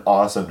would have been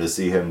awesome to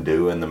see him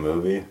do in the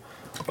movie.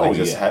 Like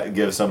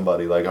give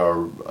somebody like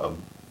a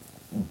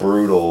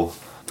brutal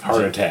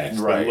heart attack.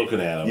 Right,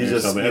 looking at him. You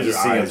just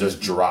see him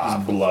just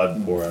drop,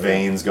 blood pouring,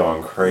 veins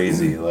going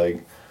crazy.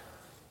 Like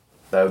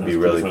that would be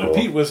really cool.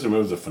 Pete Wisdom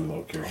was a fun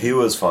little character. He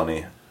was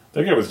funny.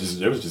 That guy was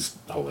just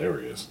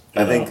hilarious.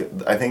 I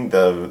think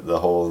the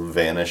whole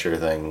Vanisher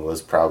thing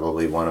was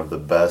probably one of the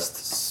best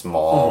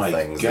small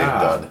things they've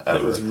done ever.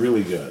 It was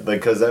really good.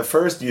 Because at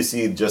first you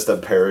see just a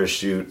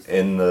parachute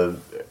in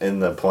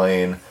the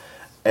plane,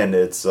 and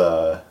it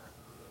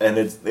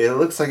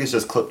looks like it's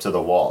just clipped to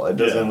the wall. It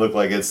doesn't look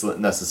like it's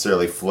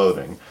necessarily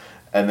floating.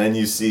 And then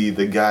you see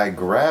the guy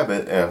grab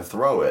it and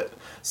throw it.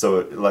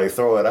 So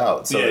throw it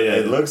out. So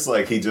it looks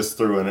like he just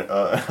threw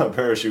a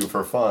parachute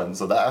for fun.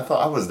 So I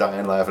thought I was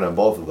dying laughing at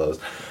both of those.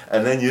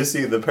 And then you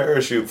see the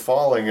parachute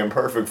falling in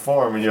perfect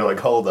form, and you're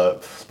like, hold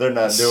up, they're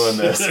not doing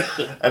this.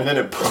 And then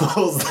it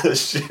pulls the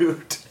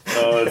chute.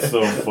 Oh, it's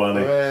so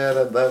funny. Man,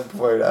 at that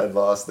point I'd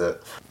lost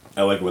it.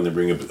 I like when they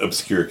bring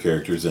obscure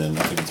characters in.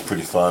 I think it's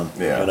pretty fun.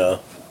 Yeah. You know?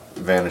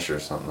 Vanisher or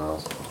something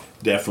else.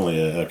 Definitely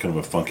a kind of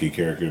a funky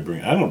character to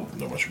bring. I don't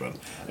know much about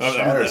him.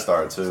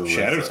 Shatterstar too.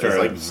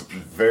 Shatterstar, it's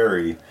like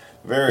very,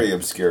 very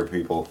obscure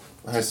people.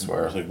 I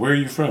swear. It's like, where are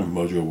you from,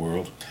 Mojo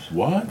World?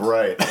 What?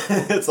 Right.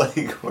 It's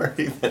like, where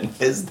even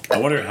is that? I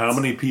wonder how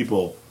many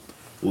people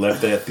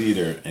left that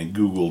theater and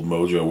Googled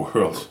Mojo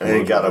World. And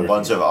he got a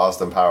bunch of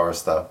Austin Powers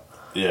stuff.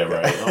 Yeah,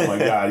 right. Oh my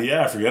God.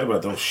 Yeah, I forgot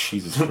about those.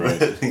 Jesus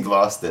Christ. He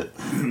lost it.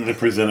 They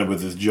presented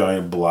with this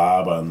giant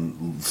blob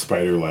on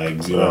spider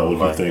legs,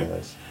 looking thing.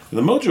 Goodness. The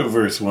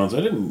Mojoverse ones,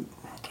 I didn't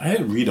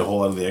read a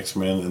whole lot of the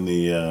X-Men in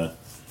the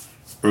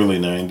early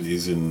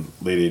 90s and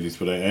late 80s,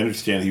 but I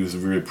understand he was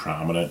very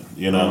prominent,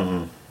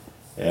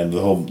 and the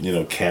whole,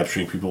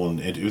 capturing people, and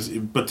it was,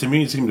 but to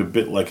me it seemed a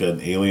bit like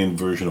an alien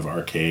version of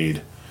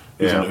Arcade.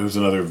 It was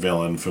another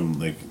villain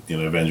from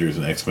Avengers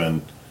and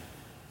X-Men.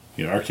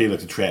 Arcade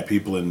liked to trap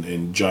people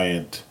in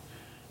giant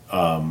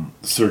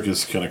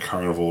circus kind of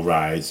carnival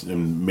rides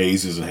and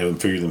mazes and have them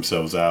figure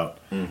themselves out,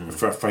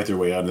 fight their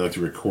way out, and they like to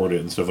record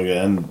it and stuff like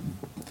that. And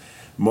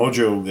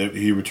Mojo,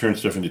 he returned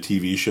stuff into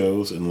TV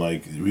shows, and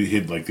we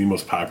had the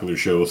most popular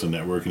shows on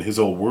network, and his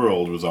whole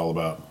world was all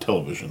about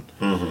television.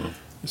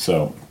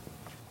 So,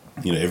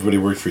 everybody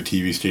worked for a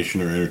TV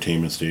station or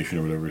entertainment station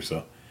or whatever.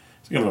 So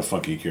it's kind of a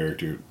funky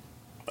character.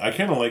 I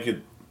kind of like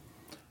it.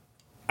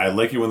 I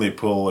like it when they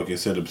pull, like I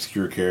said,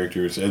 obscure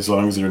characters, as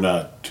long as they're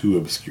not too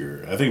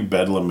obscure. I think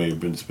Bedlam may have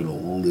been a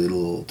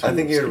little too I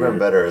think he would have been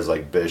better as,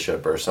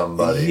 Bishop or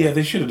somebody. Yeah,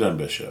 they should have done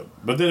Bishop.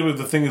 But then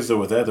the thing is,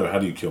 with that, how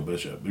do you kill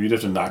Bishop? You'd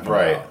have to knock him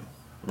out.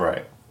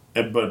 Right.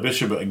 But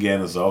Bishop, again,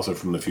 is also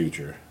from the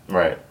future.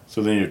 Right.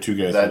 So then you're two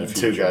guys from the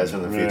future. Two guys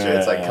from the future. Yeah.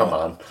 It's like, come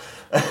on.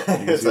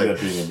 You can see that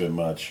being a bit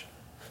much.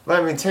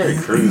 But, Terry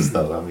Crews,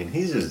 though,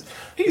 he's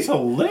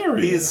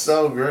hilarious. He's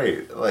so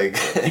great.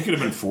 He could have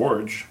been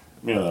Forge.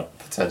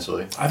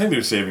 Potentially. I think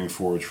they're saving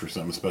Forge for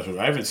something special.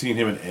 I haven't seen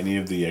him in any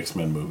of the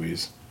X-Men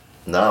movies.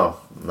 No.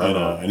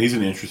 And he's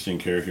an interesting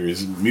character.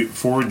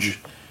 Forge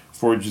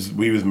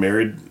he was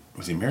married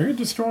Was he married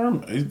to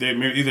Storm?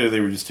 Either they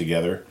were just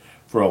together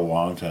for a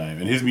long time.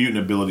 And his mutant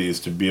ability is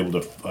to be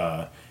able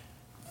to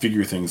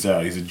figure things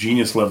out. He's a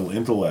genius level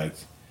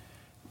intellect,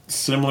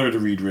 similar to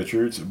Reed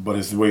Richards,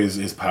 but the way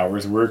his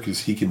powers work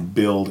is he can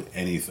build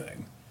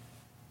anything.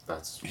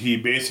 He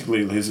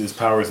basically, his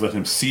powers let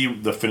him see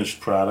the finished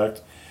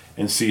product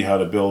and see how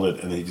to build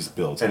it, and then he just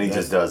builds it. And he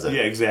just does it.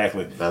 Yeah,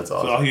 exactly. That's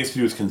awesome. So all he has to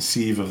do is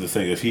conceive of the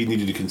thing. If he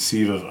needed to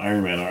conceive of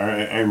Iron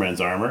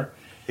Man's armor,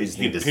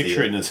 he'd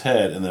picture it in his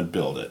head and then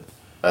build it.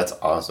 That's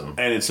awesome.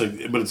 And it's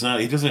like, but it's not.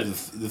 He doesn't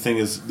have to. The thing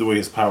is, the way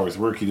his powers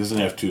work, he doesn't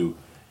have to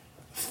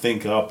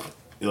think up,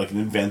 like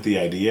invent the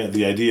idea.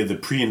 The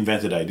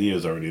pre-invented idea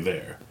is already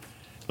there.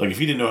 Like if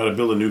he didn't know how to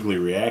build a nuclear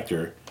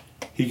reactor,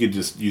 he could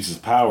just use his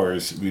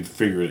powers. We'd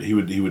figure it. He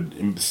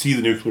would see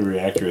the nuclear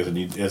reactor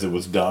as it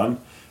was done,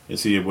 and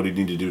see what he'd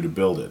need to do to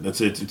build it.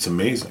 It's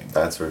amazing.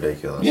 That's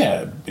ridiculous.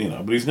 Yeah,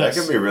 but he's not.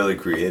 That could be really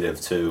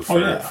creative too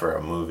for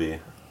a movie.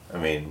 I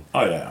mean,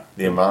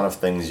 the amount of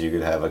things you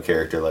could have a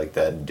character like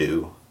that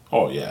do.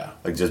 Oh yeah,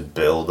 like just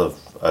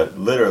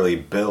literally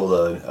build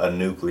a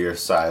nuclear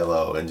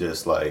silo and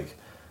just like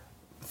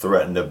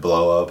threaten to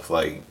blow up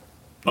like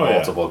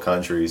multiple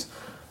countries,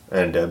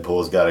 and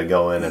Deadpool's got to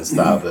go in and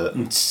stop it.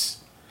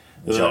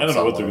 I don't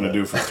know what they're going to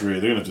do for 3.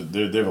 They're going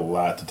to they have a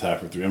lot to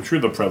tackle for 3. I'm sure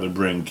they'll probably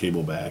bring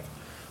Cable back.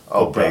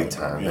 Oh, big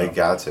time! They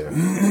got to,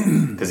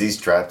 because he's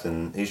trapped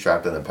in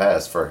the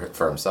past for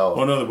himself.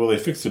 Oh no! Well, they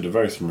fixed the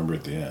device. Remember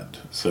at the end.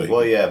 So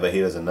but he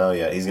doesn't know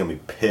yet. He's gonna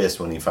be pissed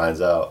when he finds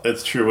out.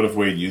 That's true. What if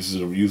Wade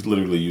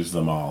literally used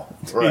them all?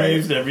 Right, he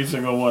used every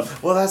single one.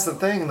 Well, that's the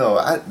thing,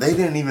 though. They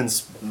didn't even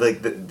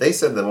they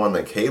said the one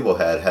that Cable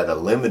had a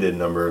limited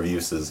number of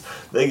uses.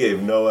 They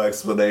gave no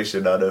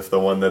explanation on if the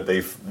one that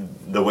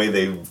the way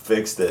they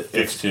fixed it,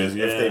 if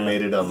they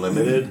made it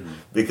unlimited.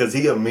 Because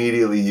he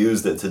immediately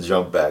used it to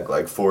jump back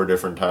like 4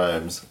 different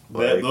times.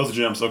 Those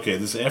jumps, okay,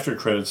 this after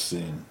credits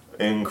scene.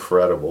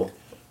 Incredible.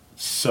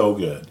 So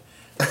good.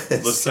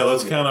 Let's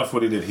count off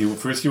what he did. He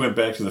went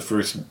back to the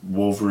first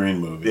Wolverine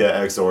movie. Yeah,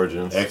 X-Men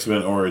Origins.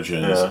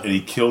 Yeah. And he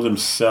killed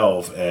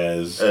himself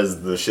as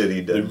the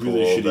shitty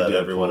Deadpool that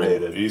everyone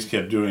hated. He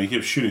kept shooting. He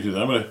kept shooting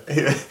himself.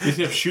 He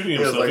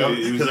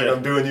was like,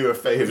 I'm doing you a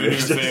favor.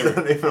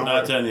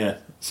 Not done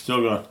yet.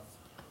 Still going.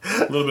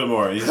 A little bit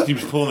more. He just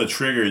keeps pulling the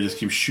trigger and just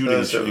keeps shooting.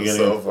 That shit was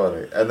so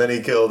funny. And then he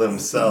killed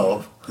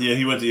himself. Yeah,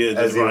 he went to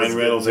Ryan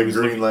Reynolds. The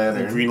Green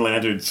Lantern. The Green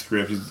Lantern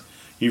script.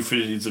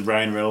 He's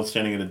Ryan Reynolds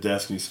standing at a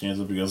desk and he stands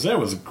up and goes, "That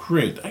was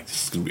great.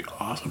 This is gonna be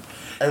awesome."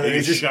 And then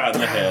he gets shot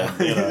in the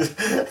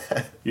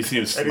head. You see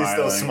him smiling. And he's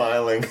still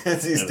smiling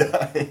as he's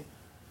dying.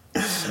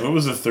 What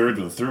was the third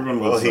one? The third one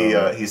was...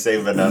 Well, he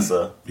saved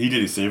Vanessa.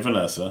 He saved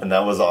Vanessa. And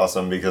that was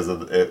awesome because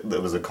it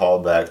was a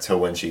callback to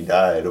when she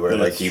died, where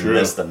he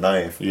missed the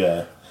knife.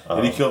 Yeah.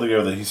 And he killed the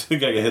guy the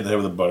guy got hit in the head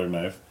with a butter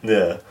knife.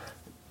 Yeah.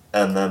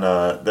 And then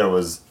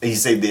he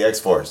saved the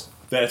X-Force.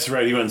 That's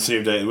right. He went and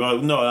saved that. Well,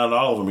 no, not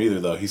all of them either,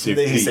 though. He saved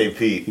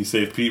Pete. He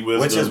saved Pete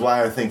Wisdom. Which is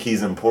why I think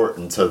he's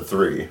important to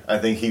 3. I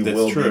think he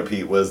will be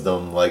Pete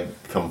Wisdom,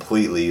 like,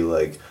 completely,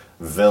 like,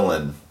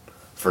 villain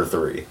for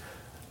 3.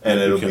 And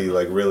it'll be,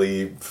 like,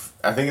 really...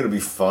 I think it'll be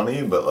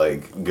funny, but,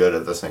 like, good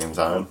at the same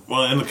time.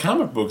 Well, in the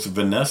comic books,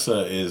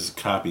 Vanessa is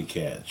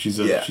Copycat. She's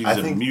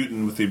a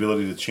mutant with the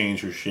ability to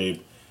change her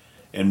shape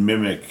and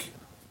mimic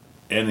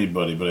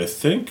anybody. But I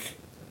think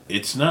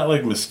it's not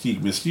like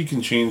Mystique. Mystique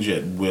can change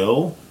at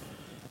will.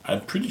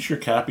 I'm pretty sure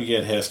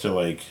Copycat has to,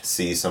 like...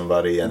 see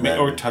somebody and then...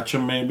 Or touch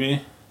them,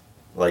 maybe.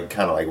 Like,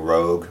 kind of like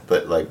Rogue,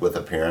 but, like, with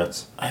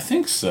appearance. I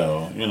think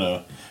so,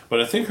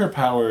 But I think her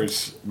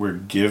powers were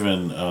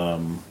given...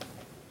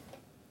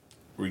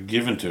 were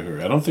given to her.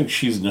 I don't think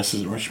she's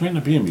necessarily... She might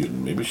not be a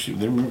mutant. Maybe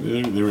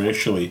they were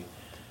actually...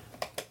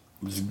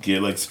 Just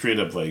get, like, straight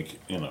up,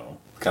 like, Kind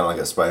of like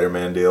a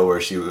Spider-Man deal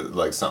where she would,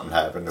 like, something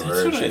happened to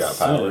her and she got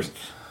powers.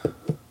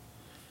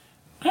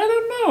 I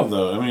don't know,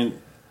 though. I mean...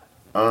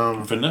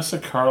 Vanessa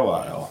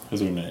Carlyle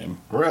is her name.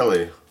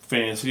 Really?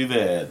 Fancy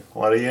that.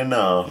 What do you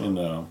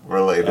know?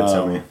 Related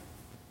to me.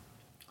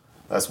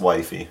 That's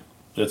wifey.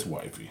 That's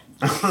wifey.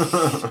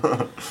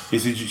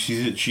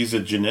 She's a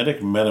genetic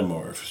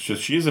metamorph.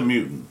 She is a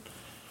mutant.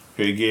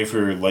 They gave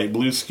her light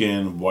blue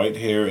skin, white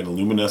hair, and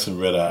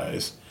luminescent red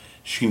eyes.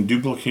 She can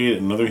duplicate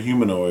another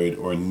humanoid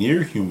or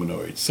near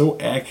humanoid so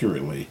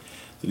accurately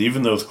that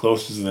even those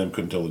closest to them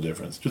couldn't tell the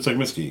difference. Just like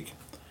Mystique.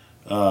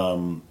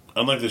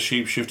 Unlike the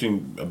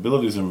shape-shifting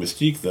abilities of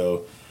Mystique,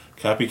 though,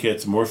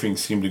 Copycat's morphing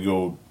seemed to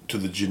go to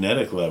the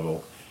genetic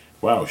level.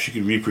 Wow, she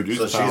could reproduce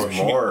powers.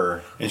 She's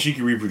more... she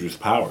could reproduce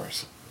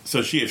powers. So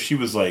if she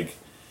was like,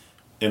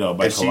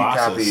 by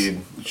Colossus,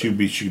 she'd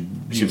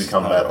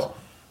become metal.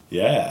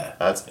 Yeah.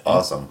 That's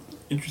awesome.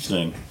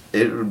 Interesting.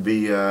 It would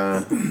be...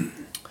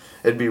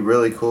 it'd be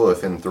really cool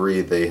if in 3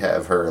 they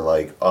have her,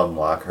 like,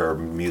 unlock her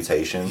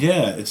mutation.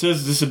 Yeah, it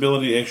says this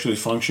ability actually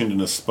functioned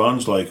in a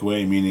sponge-like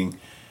way, meaning...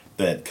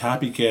 that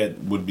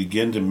Copycat would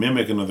begin to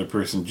mimic another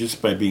person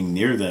just by being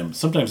near them,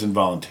 sometimes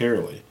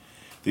involuntarily.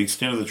 The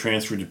extent of the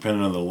transfer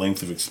depended on the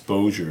length of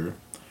exposure.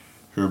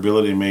 Her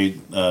ability may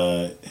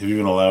have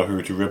even allowed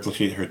her to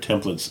replicate her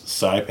template's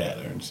psi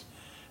patterns,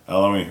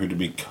 allowing her to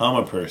become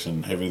a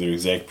person having their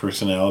exact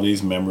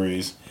personalities,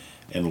 memories,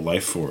 and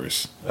life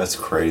force. That's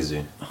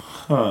crazy.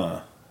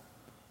 Huh.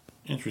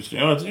 Interesting.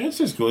 Oh, it's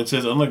just cool. It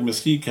says, unlike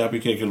Mystique,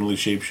 Copycat can only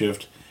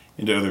shapeshift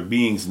into other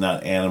beings,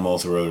 not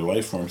animals or other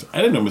life forms. I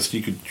didn't know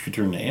Mystique could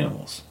turn to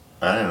animals.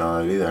 I didn't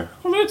know that either.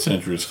 Well, that's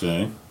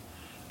interesting.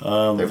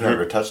 They've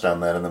never touched on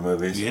that in the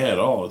movies. Yeah, at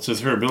all. It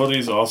says her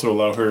abilities also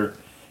allow her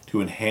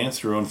to enhance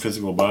her own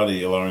physical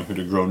body, allowing her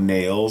to grow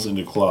nails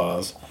into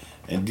claws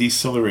and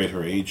decelerate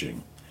her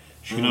aging.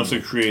 She can also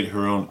create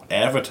her own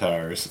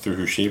avatars through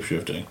her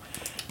shapeshifting,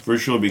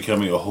 virtually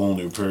becoming a whole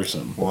new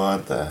person.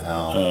 What the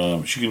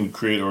hell? She can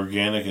create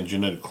organic and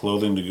genetic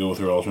clothing to go with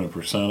her alternate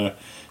persona,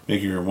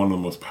 making her one of the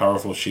most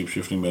powerful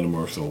shapeshifting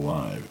metamorphs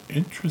alive.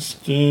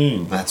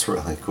 Interesting. That's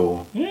really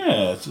cool.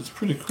 Yeah, it's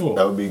pretty cool.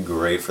 That would be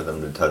great for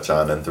them to touch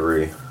on in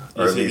 3.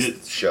 Or at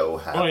least show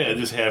how. Oh, yeah,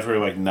 just have her,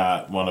 like,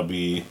 not want to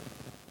be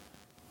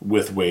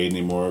with Wade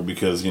anymore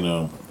because, you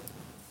know...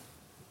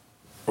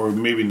 Or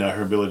maybe not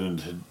her ability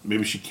to...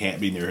 Maybe she can't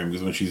be near him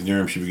because when she's near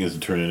him, she begins to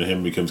turn into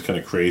him, becomes kind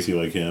of crazy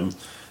like him.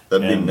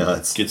 That'd be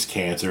nuts. Gets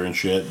cancer and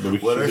shit.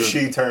 But what if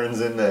she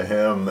turns into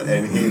him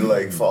and he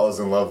like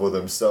falls in love with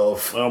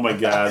himself? Oh my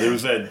god, there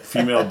was that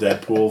female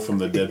Deadpool from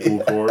the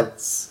Deadpool Corps.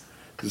 Yes.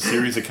 The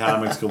series of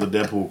comics called the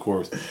Deadpool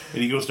Corps.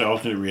 And he goes to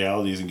alternate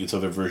realities and gets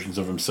other versions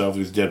of himself.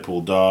 There's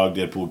Deadpool Dog,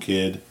 Deadpool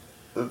Kid.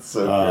 That's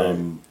so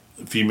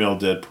great. Female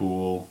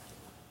Deadpool.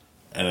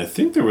 And I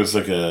think there was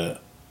like I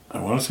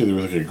want to say there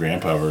was like a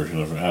grandpa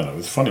version of it. I don't know. It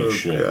was funny as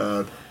shit.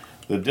 God.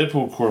 The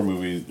Deadpool Corps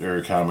movies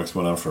or comics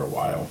went on for a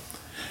while.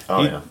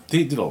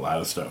 They did a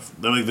lot of stuff.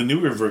 Like the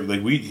newer version,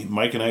 like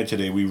Mike and I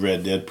today, we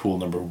read Deadpool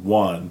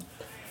 #1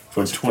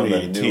 from 2018.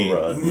 From the new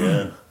run,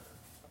 yeah.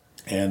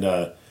 And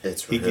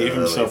he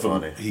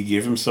really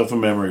gave himself a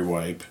memory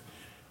wipe.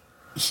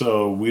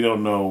 So we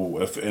don't know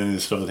if any of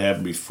the stuff that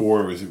happened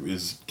before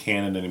is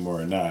canon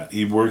anymore or not.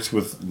 He works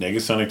with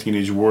Negasonic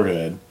Teenage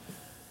Warhead,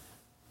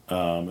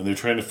 and they're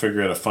trying to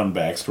figure out a fun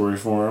backstory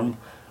for him.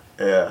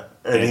 Yeah,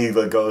 and he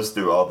goes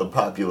through all the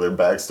popular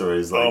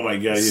backstories, like oh my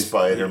god,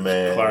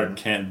 Spider-Man, Clark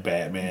Kent,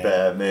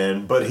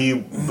 Batman. But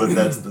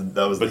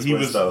that was the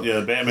twist though.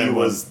 Yeah, Batman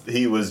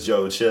he was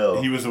Joe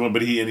Chill. He was the one,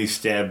 but he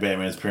stabbed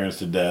Batman's parents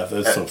to death.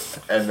 That's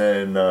and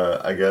then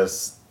I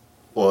guess,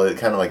 well, it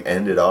kind of like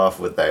ended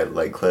off with that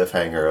like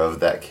cliffhanger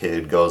of that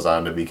kid goes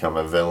on to become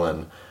a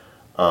villain.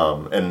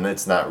 And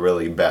it's not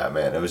really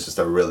Batman. It was just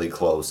a really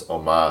close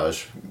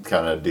homage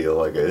kind of deal,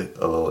 like a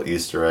little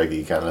Easter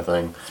eggy kind of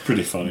thing. It's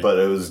pretty funny. But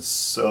it was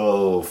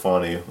so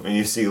funny when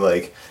you see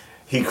like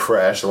he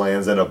crash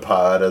lands in a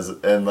pod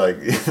and like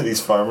these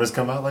farmers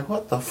come out like,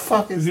 what the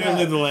fuck is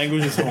that? The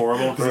language is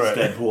horrible because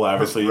it's Deadpool,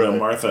 obviously. You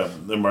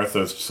know,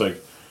 Martha's just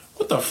like,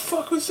 what the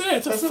fuck was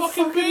that? It's a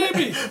fucking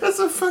baby. That's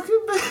a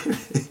fucking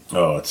baby.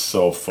 Oh, it's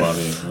so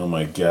funny. Oh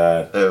my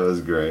god. It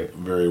was great.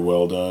 Very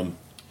well done.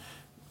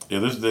 Yeah,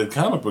 there's the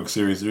comic book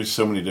series. There's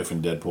so many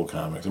different Deadpool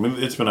comics. I mean,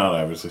 it's been out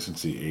obviously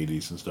since the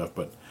 80s and stuff,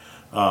 but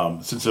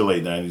since the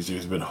late 90s,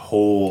 there's been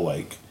whole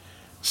like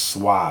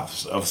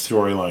swaths of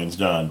storylines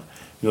done.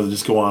 You know, they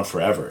just go on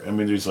forever. I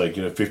mean, there's like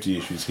 50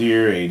 issues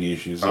here, 80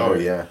 issues there. Oh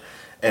yeah,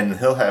 and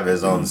he'll have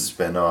his own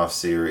spin-off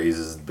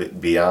series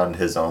beyond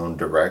his own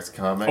direct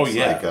comics. Oh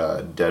yeah,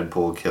 like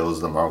Deadpool Kills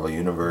the Marvel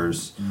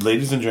Universe.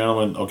 Ladies and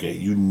gentlemen, okay,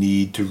 you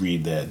need to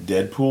read that.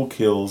 Deadpool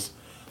Kills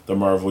the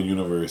Marvel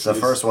Universe. The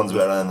first one's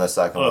better than the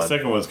second one. The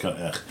second one's kind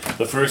of...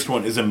 The first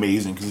one is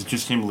amazing because it's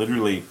just him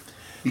literally...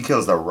 He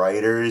kills the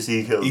writers,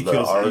 he kills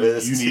the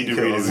artists. You need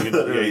to read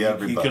it.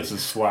 Everybody. He cuts a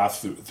swath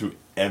through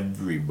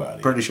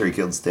everybody. Pretty sure he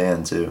killed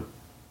Stan, too.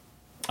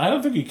 I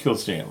don't think he killed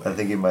Stanley. I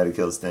think he might have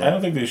killed Stan. I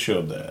don't think they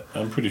showed that.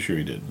 I'm pretty sure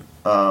he didn't.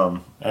 I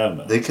don't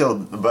know. They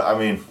killed... But, I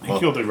mean... He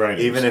killed the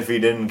writers. Even if he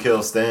didn't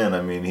kill Stan,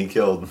 I mean, he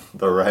killed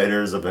the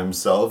writers of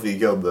himself. He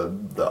killed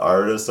the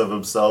artists of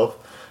himself.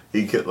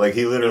 He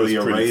literally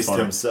erased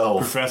himself.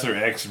 Professor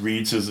X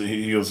reads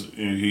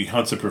he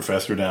hunts a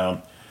professor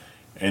down,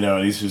 and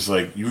he's just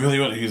like, you really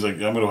want? He's like,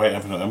 I'm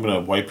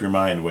gonna wipe your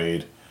mind,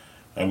 Wade.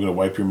 I'm gonna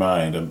wipe your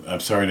mind. I'm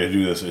sorry to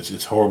do this.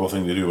 It's a horrible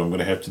thing to do. I'm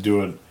gonna have to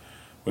do it.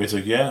 Wade's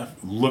like, yeah.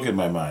 Look at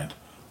my mind.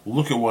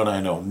 Look at what I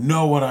know.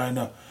 Know what I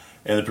know.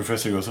 And the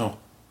professor goes, oh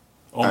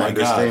my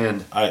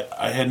god,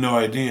 I had no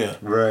idea.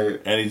 Right.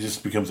 And he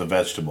just becomes a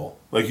vegetable.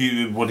 Like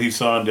what he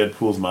saw in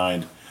Deadpool's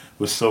mind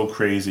was so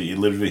crazy.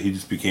 He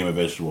just became a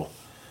vegetable,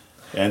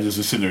 and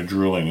just sitting there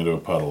drooling into a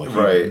puddle, like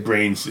right.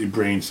 brain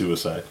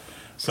suicide.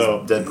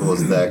 So Deadpool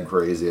was that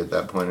crazy at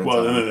that point in time.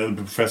 Well, then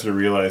the professor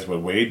realized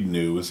what Wade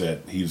knew was that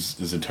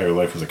his entire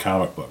life was a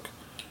comic book.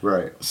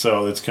 Right.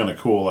 So it's kind of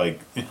cool, like,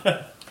 and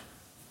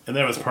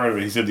that was part of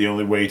it. He said the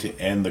only way to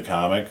end the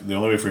comic, the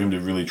only way for him to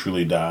really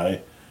truly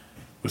die,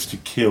 was to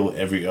kill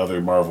every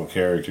other Marvel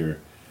character.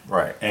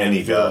 Right. And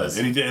he does.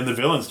 And the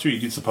villains too. He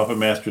gets the puppet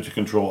master to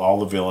control all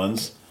the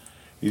villains.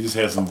 He just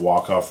has them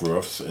walk off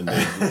roofs and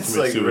it's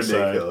commit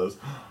suicide. Ridiculous.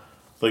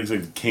 Like it's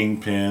like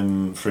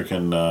Kingpin,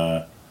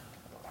 freaking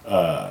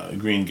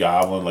Green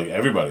Goblin, like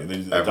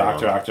everybody.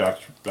 Doctor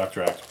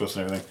Octopus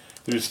and everything.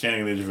 They're just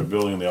standing on the edge of a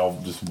building and they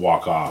all just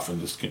walk off and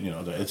just,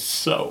 it's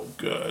so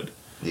good.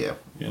 Yeah,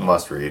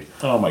 must read.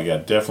 Oh my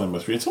god, definitely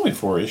must read. It's only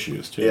 4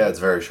 issues, too. Yeah, it's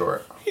very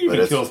short. He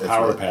even kills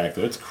Power Pack,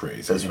 though. It's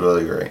crazy. It's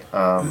really great.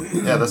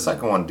 Yeah, the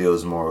second one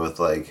deals more with,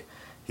 like,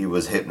 he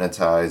was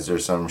hypnotized or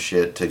some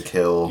shit to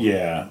kill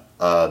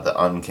the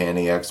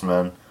uncanny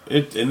X-Men.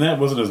 And that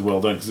wasn't as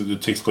well done because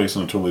it takes place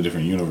in a totally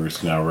different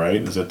universe now,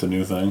 right? Is that the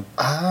new thing?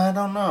 I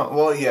don't know.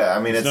 Well, yeah, I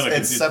mean,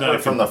 it's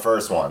separate from the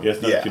first one. Yeah,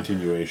 it's not a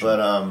continuation.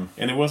 But,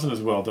 and it wasn't as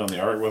well done. The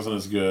art wasn't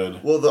as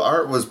good. Well, the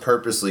art was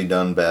purposely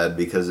done bad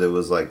because it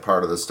was, like,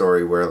 part of the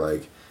story where,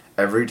 like,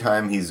 every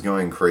time he's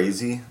going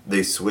crazy,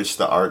 they switch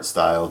the art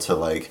style to,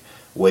 like,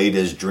 Wade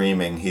is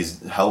dreaming,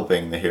 he's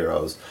helping the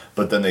heroes,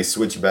 but then they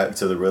switch back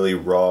to the really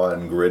raw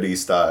and gritty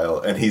style,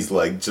 and he's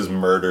like just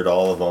murdered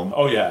all of them.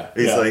 Oh yeah,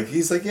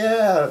 he's like,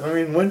 yeah. I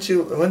mean, wouldn't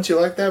you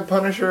like that,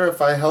 Punisher?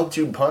 If I helped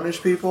you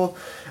punish people,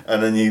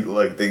 and then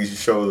they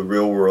show the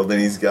real world,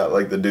 and he's got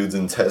like the dude's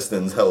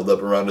intestines held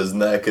up around his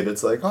neck, and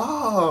it's like,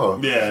 oh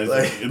yeah,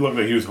 it looked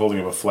like he was holding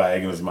up a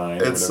flag in his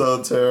mind. It's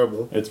so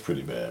terrible. It's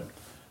pretty bad.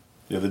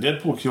 Yeah, the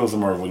Deadpool Kills the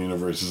Marvel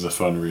Universe is a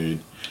fun read.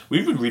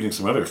 We've been reading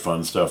some other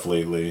fun stuff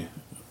lately.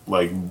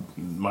 Like,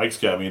 Mike's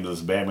got me into this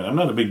Batman. I'm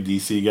not a big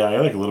DC guy. I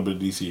like a little bit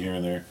of DC here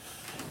and there.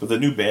 But the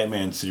new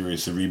Batman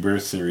series, the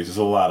Rebirth series, is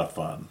a lot of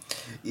fun.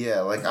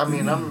 Yeah, like, I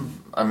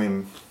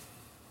mean,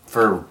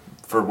 for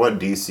what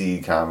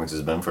DC Comics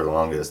has been for the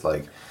longest,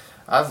 like,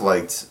 I've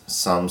liked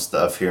some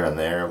stuff here and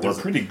there. They're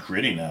pretty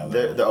gritty now,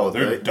 though.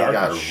 They're dark. They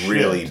got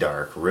really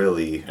dark.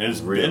 Really, and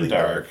it's really been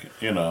dark,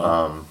 you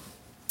know.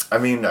 I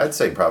mean, I'd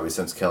say probably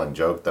since Killing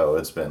Joke, though,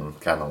 it's been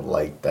kind of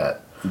like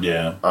that.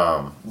 Yeah.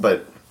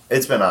 But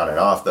it's been on and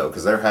off, though,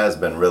 because there has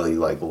been really,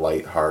 like,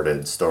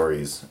 lighthearted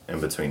stories in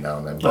between now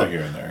and then. But,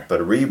 here and there.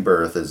 But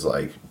Rebirth is,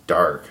 like,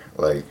 dark.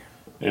 Like,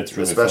 it's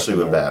really especially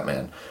with dark.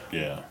 Batman.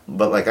 Yeah.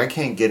 But, like, I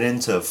can't get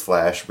into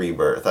Flash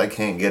Rebirth. I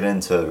can't get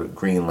into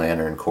Green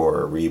Lantern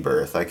Corps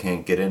Rebirth. I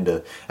can't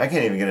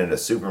even get into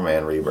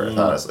Superman Rebirth,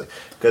 honestly.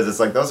 Because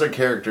it's like, those are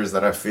characters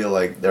that I feel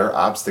like their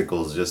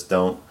obstacles just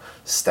don't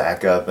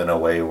stack up in a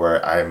way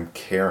where I'm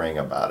caring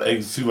about it.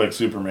 It's like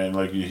Superman,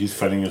 like he's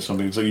fighting or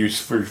something. It's like you're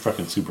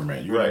fucking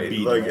Superman. You're right,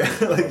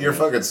 like you're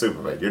fucking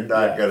Superman. You're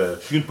not gonna.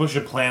 You can push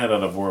a planet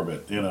out of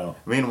orbit, you know.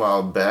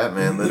 Meanwhile,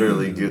 Batman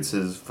literally gets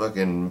his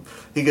fucking.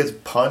 He gets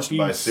punched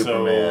by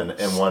Superman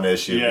in one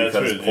issue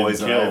because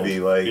Poison Ivy, he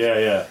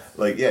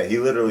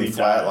literally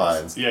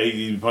flatlines.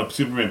 Yeah,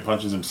 Superman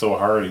punches him so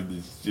hard,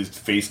 his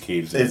face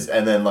caves in.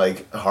 And then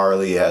like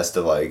Harley has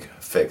to like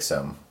fix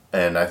him.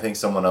 And I think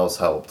someone else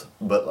helped,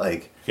 but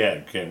like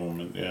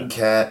Catwoman,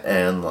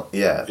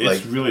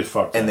 it's really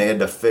fucked. And they had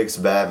to fix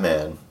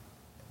Batman,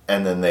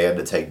 and then they had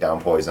to take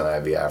down Poison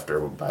Ivy after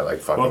by like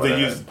fucking.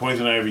 Well,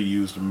 Poison Ivy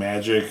used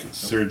magic,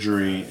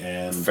 surgery,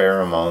 and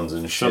pheromones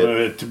and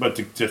shit.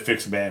 To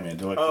fix Batman,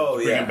 to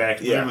bring him back.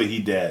 Literally, he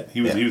dead.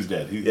 He was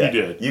dead. He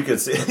did. You could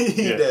see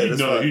he did.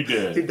 He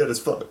did. He did as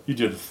fuck. He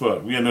did as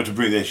fuck. We had no to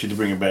bring that shit to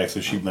bring him back,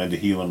 so she had to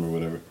heal him or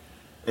whatever.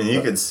 And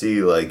you could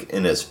see, like,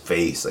 in his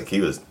face, like,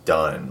 he was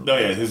done. Oh,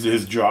 yeah,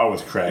 his jaw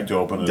was cracked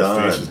open and his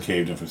face was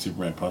caved in from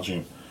Superman punching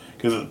him.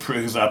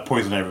 Because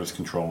Poison Ivy was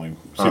controlling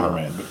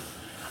Superman. But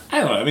I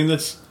don't know. I mean,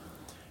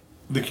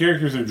 the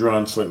characters are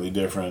drawn slightly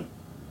different.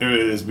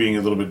 As being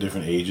a little bit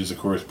different ages, of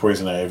course.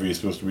 Poison Ivy is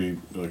supposed to be,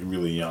 like,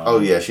 really young. Oh,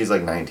 yeah, she's,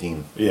 like,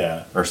 19.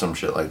 Yeah. Or some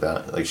shit like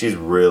that. Like, she's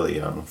really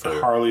young.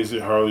 Harley's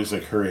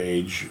like, her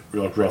age,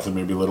 like, roughly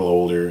maybe a little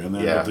older. And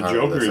then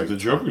the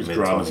Joker's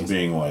drawn as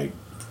being, like,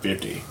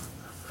 50.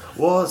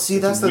 Well, see,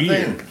 that's the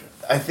thing.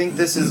 I think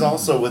this is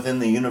also within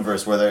the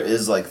universe where there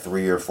is like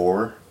 3 or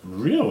 4.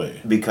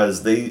 Really?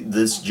 Because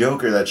this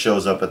Joker that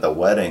shows up at the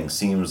wedding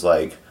seems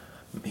like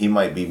he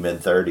might be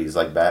mid-30s,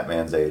 like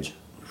Batman's age.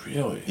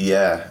 Really?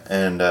 Yeah,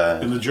 and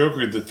the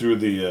Joker through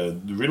the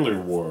Riddler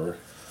War,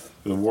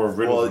 the War of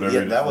Riddle. Well,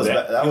 yeah,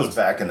 that was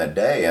back in the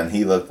day, and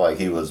he looked like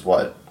he was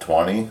what,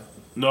 20?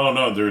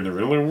 No, during the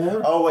Riddler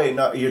War? Oh, wait,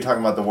 no, you're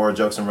talking about the War of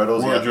Jokes and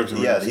Riddles?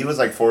 Yeah, he was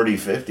like 40,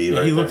 50.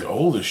 Yeah, he looked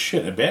old as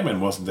shit, and Batman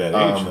wasn't that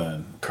age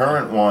then.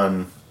 Current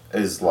one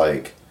is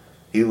like,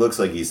 he looks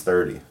like he's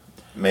 30,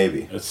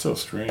 maybe. It's so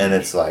strange. And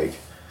it's like,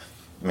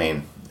 I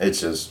mean, it's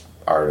just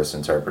artist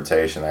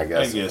interpretation, I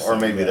guess. Or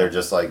maybe they're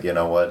just like, you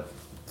know what,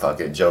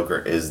 fuck it, Joker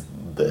is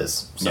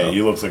this. So. Yeah,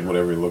 he looks like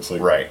whatever he looks like.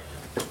 Right.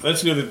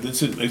 That's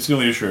the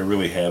only issue I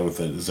really had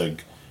with it, is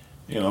like,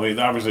 you know, I mean,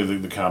 obviously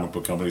the comic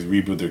book companies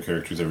reboot their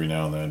characters every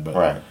now and then,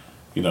 but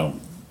you know,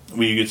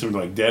 when you get something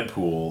like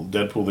Deadpool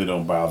they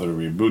don't bother to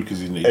reboot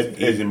because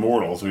he's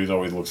immortal, so he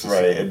always looks the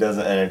same. Right. It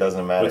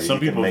doesn't matter. But some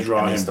people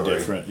draw him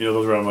different. You know,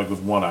 they'll draw him like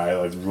with one eye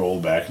like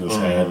rolled back in his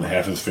head and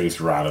half his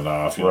face rotted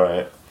off. You know?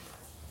 Right.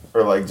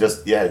 Or like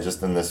just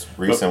in this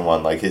recent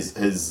one, like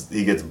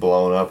he gets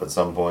blown up at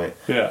some point.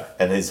 Yeah.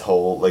 And his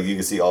whole like you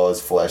can see all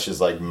his flesh is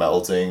like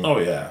melting. Oh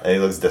yeah. And he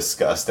looks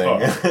disgusting.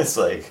 Oh. It's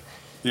like.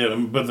 Yeah,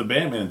 but the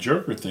Batman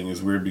Joker thing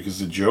is weird because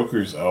the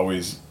Joker's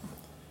always...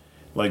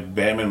 like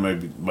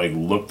Batman might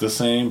look the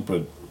same,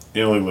 but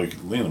maybe like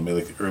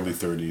early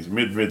 30s,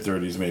 mid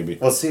 30s maybe.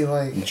 Well, see,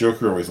 like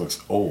Joker always looks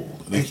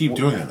old. They keep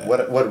doing that.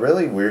 What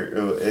really weird?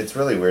 It's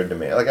really weird to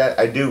me. Like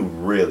I do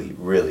really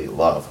really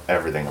love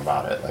everything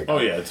about it. Like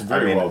it's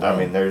very well done.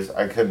 I mean,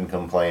 I couldn't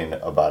complain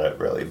about it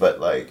really,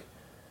 but like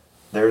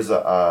there's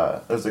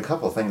a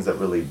couple things that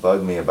really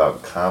bug me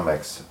about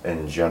comics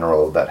in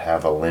general that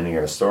have a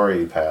linear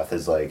story path.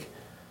 Is like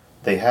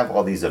they have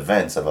all these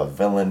events of a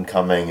villain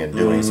coming and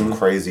doing some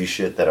crazy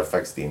shit that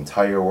affects the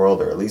entire world,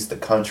 or at least the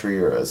country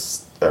or a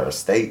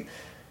state.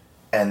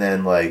 And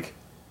then, like,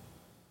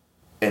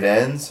 it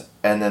ends,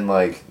 and then,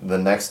 like, the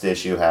next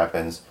issue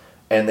happens.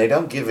 And they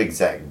don't give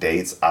exact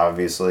dates,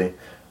 obviously.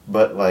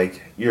 But,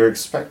 like, you're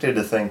expected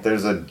to think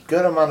there's a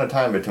good amount of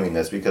time between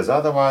this, because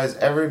otherwise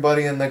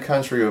everybody in the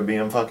country would be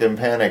in fucking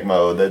panic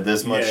mode that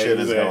this much shit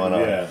is going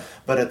on. Yeah.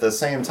 But at the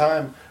same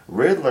time,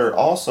 Riddler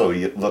also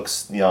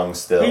looks young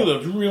still. He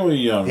looks really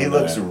young. He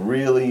looks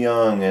really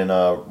young in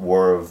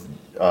War of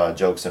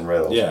Jokes and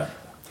Riddles. Yeah.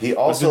 He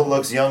also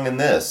looks young in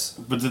this.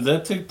 But did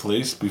that take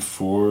place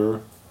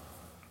before...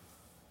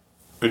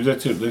 Or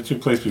did that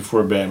took place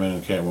before Batman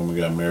and Catwoman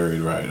got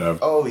married, right?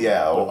 Oh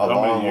yeah, a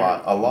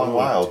long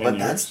while. But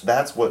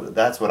that's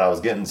what I was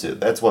getting to.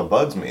 That's what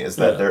bugs me is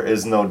that there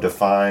is no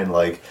defined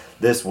like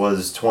this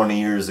was 20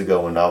 years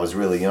ago when I was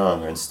really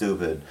young and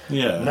stupid.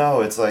 Yeah.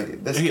 No, it's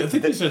like this. I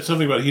think he said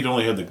something about he'd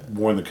only had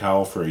worn the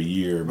cowl for a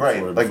year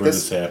before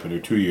this happened, or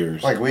 2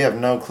 years. Like we have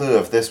no clue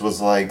if this was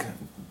like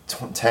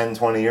 10,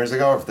 20 years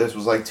ago, or if this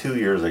was like 2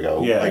 years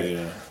ago.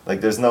 Yeah, Like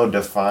there's no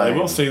defined. I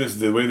will say this: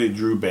 the way they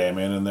drew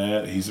Batman in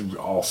that, he's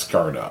all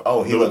scarred up.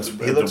 Oh, he looks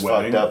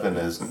fucked up in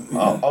his.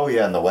 Oh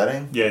yeah, in the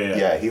wedding.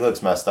 Yeah, he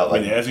looks messed up.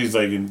 Like as he's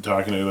like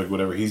talking to like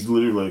whatever, he's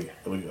literally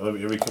like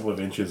every couple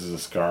of inches is a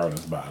scar on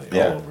his body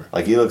all over.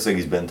 Like he looks like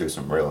he's been through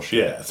some real shit.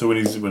 Yeah, so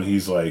when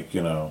he's like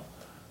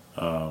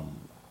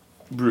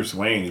Bruce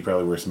Wayne, he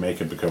probably wears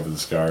makeup to cover the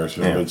scars.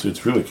 So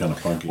it's really kind of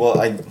funky. Well,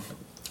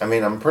 I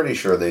mean, I'm pretty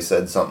sure they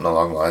said something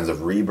along the lines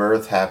of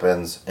rebirth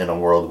happens in a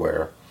world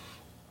where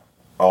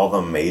all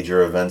the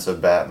major events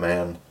of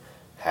Batman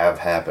have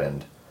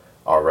happened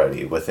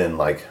already within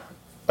like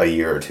a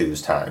year or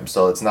two's time.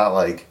 So it's not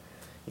like,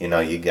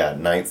 you got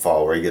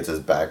Nightfall where he gets his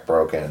back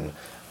broken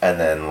and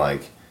then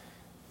like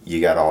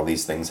you got all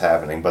these things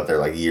happening, but they're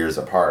like years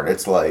apart.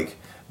 It's like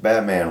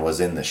Batman was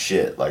in the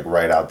shit like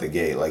right out the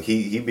gate. Like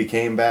he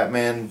became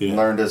Batman,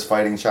 learned his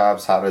fighting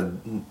chops, how to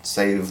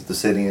save the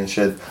city and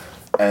shit.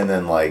 And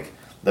then like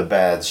the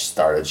bads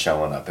started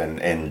showing up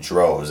in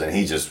droves, and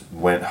he just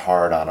went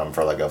hard on them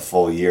for like a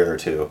full year or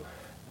two.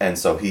 And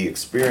so he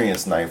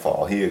experienced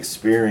Nightfall. He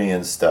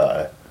experienced,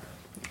 not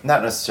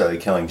necessarily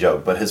Killing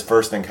Joke, but his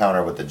first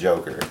encounter with the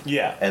Joker.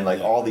 Yeah. And like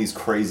all these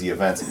crazy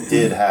events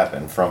did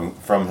happen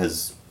from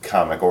his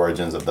comic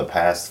origins of the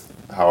past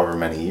however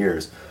many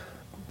years.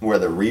 Where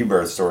the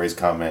rebirth stories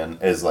come in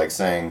is like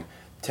saying,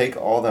 take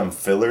all them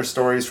filler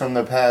stories from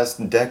the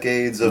past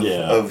decades of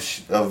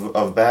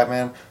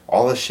Batman,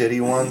 all the shitty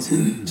ones,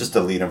 just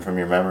delete them from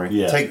your memory.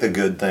 Yeah. Take the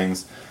good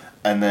things,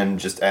 and then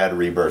just add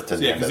rebirth to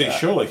the end of that. Yeah, because they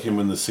show like him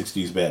in the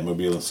 60s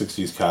Batmobile,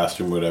 60s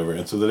costume, whatever,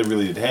 and so that it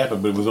really did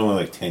happen, but it was only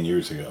like 10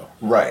 years ago.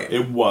 Right.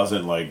 It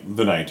wasn't like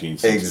the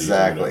 1960s.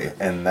 Exactly,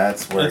 and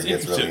that's where it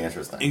gets really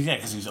interesting. Yeah,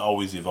 because he's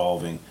always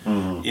evolving.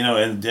 Mm-hmm.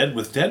 And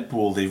with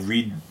Deadpool, they've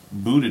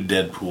rebooted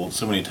Deadpool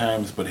so many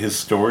times, but his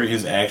story,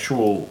 his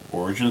actual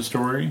origin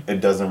story,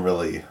 it doesn't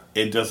really.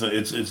 It doesn't.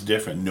 It's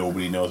different.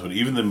 Nobody knows. But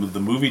even the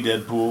movie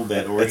Deadpool,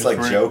 that origin it's like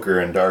story, Joker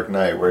in Dark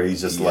Knight, where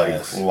he's just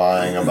like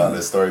lying about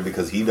his story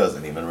because he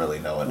doesn't even really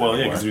know it. Well, anymore.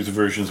 Yeah, because there's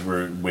versions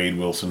where Wade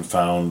Wilson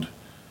found.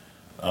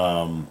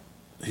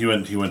 He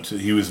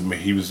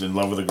was in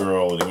love with a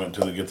girl, and he went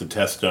to get the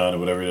test done or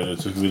whatever.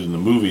 It's in the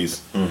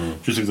movies,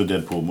 just like the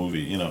Deadpool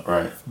movie,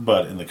 Right.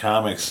 But in the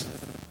comics,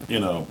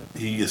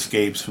 he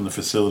escapes from the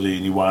facility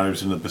and he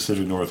wanders into the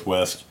Pacific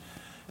Northwest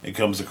and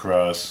comes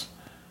across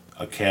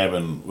a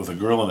cabin with a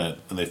girl in it,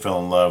 and they fell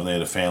in love and they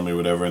had a family or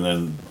whatever, and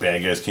then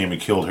bad guys came and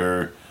killed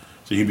her,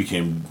 so he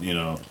became,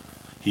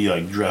 he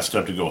like dressed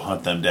up to go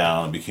hunt them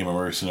down and became a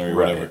mercenary or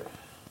whatever.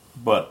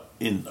 But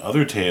in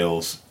other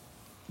tales,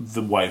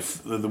 the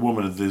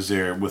woman is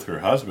there with her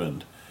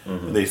husband,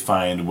 they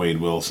find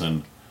Wade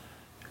Wilson,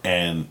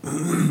 and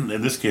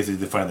in this case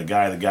they find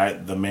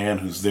the man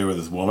who's there with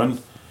this woman,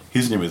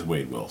 his name is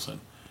Wade Wilson.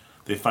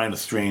 They find a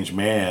strange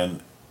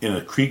man in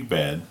a creek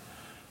bed,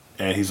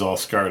 and he's all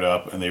scarred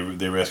up, and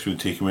they rescue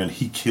and take him in.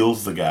 He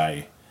kills the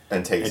guy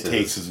and takes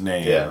his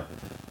name. Yeah.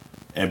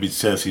 And it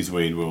says he's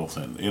Wade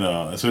Wilson.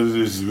 So there's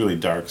this really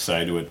dark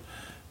side to it.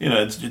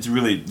 It's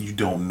really, you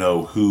don't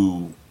know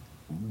who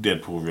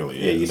Deadpool really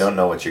is. Yeah, you don't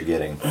know what you're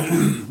getting.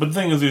 But the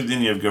thing is,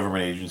 then you have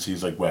government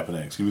agencies like Weapon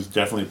X. He was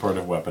definitely part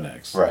of Weapon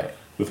X. Right.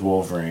 With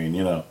Wolverine,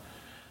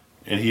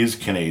 And he is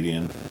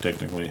Canadian,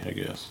 technically, I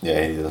guess.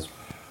 Yeah, he is.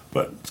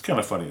 But it's kind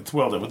of funny. It's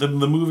well done. But that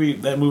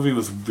movie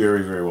was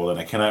very, very well done.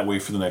 I cannot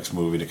wait for the next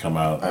movie to come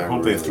out. I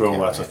hope they throw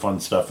lots of fun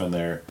stuff in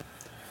there,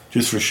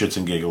 just for shits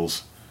and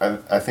giggles.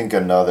 I think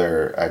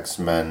another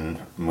X-Men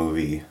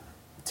movie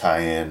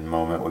tie-in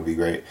moment would be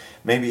great.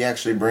 Maybe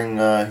actually bring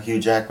Hugh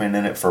Jackman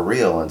in it for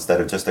real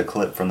instead of just a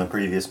clip from the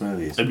previous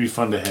movies. It'd be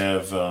fun to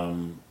have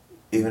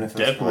even if it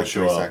was for Deadpool like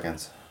show 3 up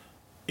seconds.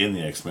 in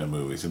the X-Men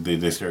movies. If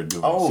they started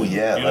doing Oh it.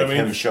 yeah, You know like what I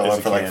mean? him show As up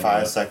a for like cameo.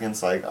 5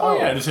 seconds, like Oh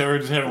yeah, just have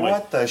him like,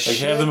 what the like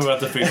have them shit? about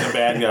to face the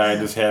bad guy,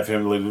 and just have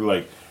him literally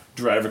like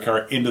drive a car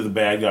into the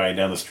bad guy and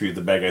down the street.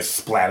 The bad guy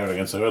splattered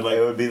against him. Like,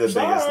 It would be the biggest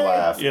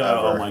laugh You know,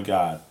 ever. oh my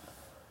god.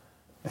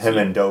 Him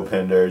and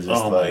Dopinder just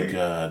Oh like my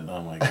god.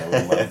 Oh my god.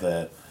 I would love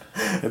that.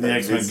 And the That'd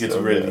X-Men be gets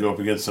so ready good. to go up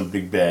against some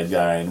big bad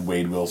guy, and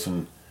Wade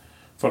Wilson,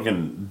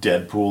 fucking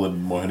Deadpool,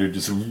 and Mohinder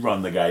just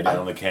run the guy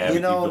down the cab. You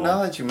know,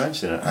 now that you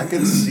mention it, I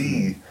can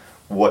see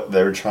what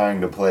they're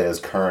trying to play as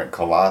current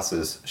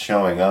Colossus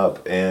showing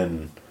up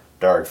in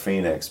Dark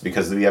Phoenix,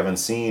 because we haven't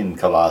seen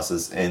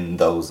Colossus in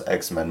those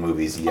X-Men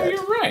movies Oh, yet.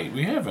 you're right.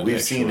 We haven't. We've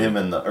actually. seen him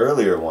in the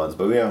earlier ones,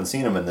 but we haven't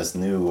seen him in this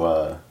new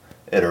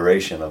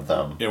iteration of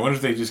them. Yeah, I wonder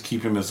if they just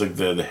keep him as like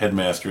the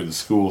headmaster of the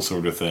school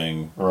sort of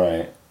thing.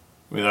 Right.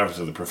 I mean,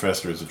 obviously the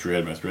professor is the true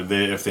headmaster.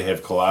 If they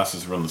have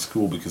Colossus run the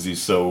school because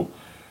he's so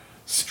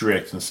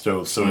strict and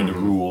so into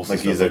rules, Like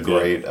and he's stuff a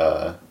great,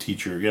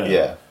 teacher. Yeah,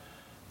 yeah,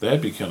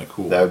 that'd be kind of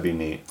cool. that would be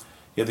neat.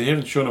 Yeah, they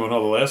haven't shown him in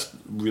all the last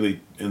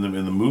really in the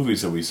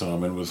movies that we saw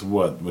him in was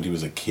what when he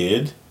was a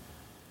kid.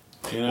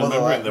 You know,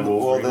 remember in the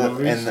Wolverine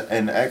movies?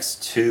 in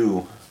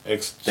X2,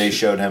 X they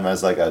showed him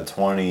as like a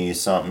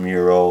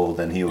 20-something-year-old,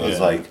 and he was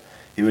Yeah. like,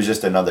 he was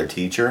just another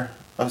teacher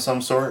of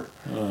some sort,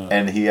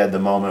 and he had the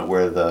moment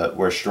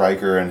where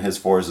Stryker and his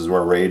forces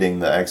were raiding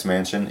the X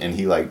Mansion, and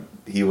he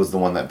was the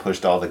one that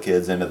pushed all the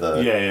kids into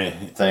the yeah.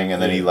 thing,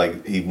 and then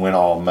he went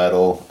all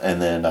metal,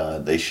 and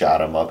then they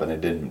shot him up, and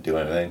it didn't do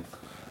anything.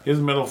 His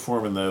metal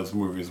form in those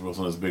movies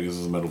wasn't as big as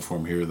his metal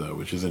form here, though,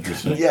 which is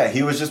interesting. Yeah,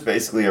 he was just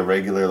basically a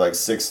regular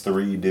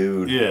 6'3"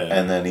 dude. Yeah.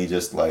 And then he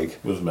just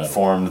With metal.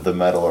 formed the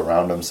metal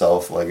around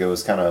himself. Like, it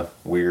was kind of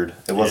weird.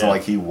 It wasn't Yeah.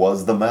 like he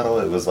was the metal.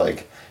 It was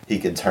like he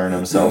could turn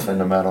himself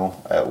into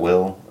metal at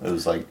will. It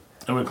was like,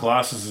 And when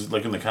Colossus is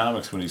like in the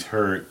comics, when he's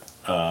hurt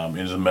in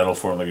his metal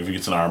form, like if he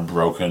gets an arm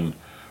broken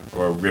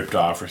or ripped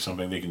off or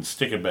something, they can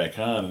stick it back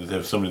on and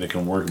have somebody that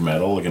can work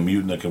metal, like a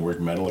mutant that can work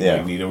metal, like Yeah.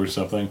 Magneto or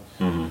something,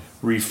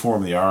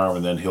 reform the arm,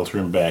 and then he'll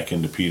turn back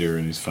into Peter,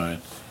 and he's fine.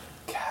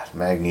 God,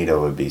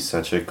 Magneto would be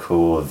such a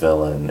cool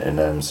villain in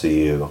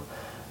MCU.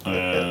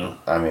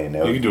 I mean,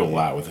 you can do a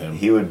lot with him.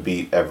 He would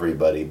beat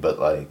everybody, but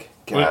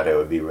God, it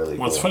would be really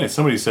Well, cool. it's funny.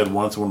 Somebody said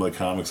once in one of the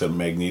comics that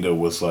Magneto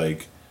was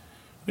like,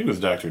 I think it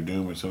was Doctor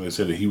Doom or something. They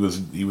said that he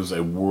was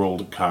a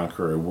world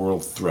conqueror, a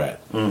world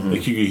threat.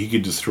 Like he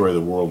could destroy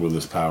the world with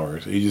his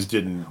powers. He just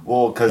didn't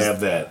have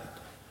that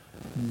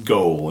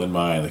goal in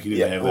mind. Like he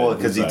didn't have that.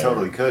 because he desire.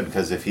 totally could.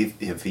 Because if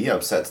he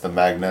upsets the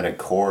magnetic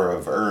core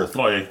of Earth,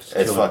 Oh, yeah, it's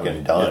kill fucking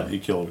everybody. done. Yeah, he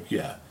killed.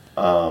 Yeah.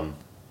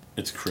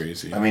 It's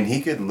crazy. I mean,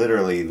 he could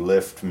literally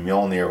lift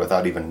Mjolnir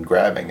without even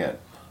grabbing it.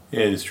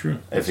 Yeah, it's true.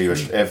 If he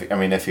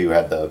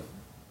had the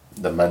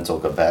mental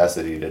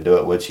capacity to do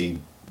it, which he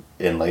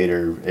in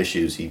later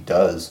issues he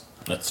does.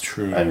 That's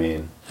true. I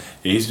mean,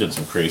 yeah, he's done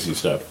some crazy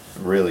stuff.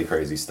 really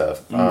crazy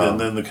stuff. And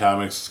then the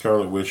comics,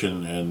 Scarlet Witch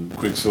and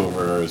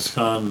Quicksilver are his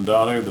son and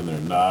daughter. Then they're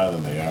not.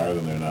 Then they are.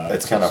 Then they're not.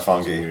 It's kind of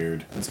funky.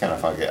 Weird. It's kind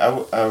of funky.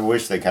 I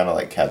wish they kind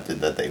of kept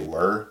it that they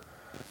were,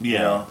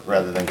 Yeah.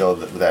 rather than go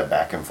with that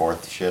back and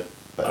forth shit.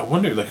 I But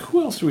wonder,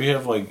 who else do we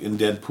have, in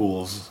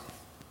Deadpool's,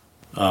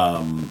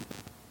 whatchamacallit,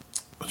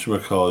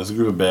 there's a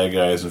group of bad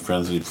guys and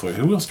friends that he played.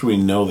 Who else do we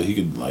know that he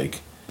could,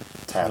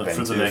 tap for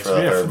into the next for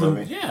the third for the-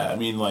 movie. Yeah, I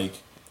mean,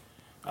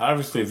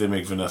 obviously if they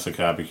make Vanessa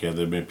Copycat,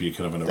 there might be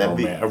kind of That'd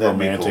be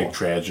romantic, cool.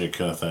 tragic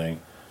kind of thing.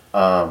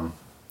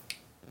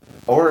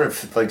 Or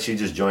if she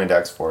just joined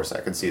X Force,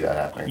 I could see that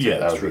happening. Too. Yeah,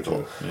 that that's would true,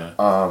 be cool. too.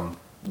 Yeah.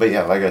 But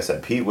yeah, like I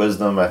said, Pete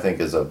Wisdom I think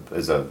is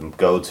a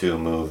go-to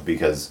move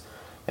because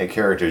that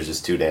character is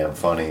just too damn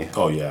funny.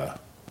 Oh, yeah.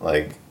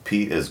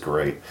 Pete is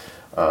great.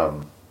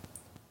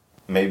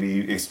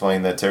 Maybe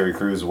explain that Terry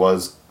Crews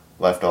was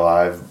left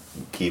alive,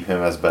 keep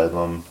him as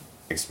Bedlam,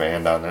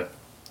 expand on it.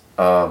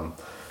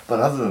 But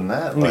other than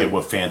that,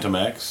 Phantom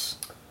X,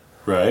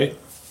 right?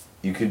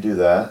 you could do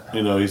that.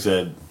 He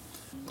said,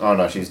 Oh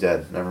no, she's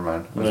dead. Never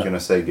mind. I was Yeah. gonna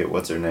say get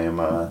what's her name,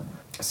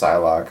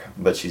 Psylocke,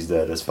 but she's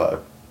dead as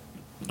fuck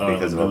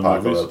because of in the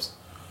movies? Apocalypse.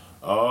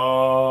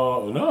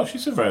 Oh, no, she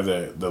survived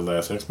the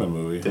last X-Men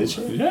movie. Did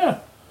she? Yeah.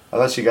 I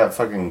thought she got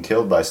fucking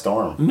killed by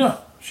Storm. No,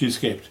 she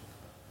escaped.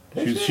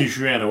 She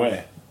ran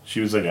away.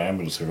 She was like, I'm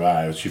going to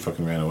survive. She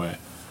fucking ran away.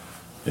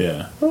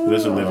 Yeah.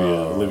 There's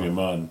Olivia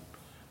Munn.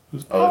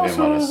 Olivia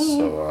Munn is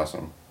so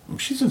awesome.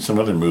 She's in some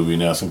other movie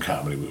now, some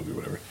comedy movie,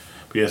 whatever.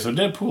 But yeah, so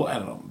Deadpool, I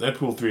don't know.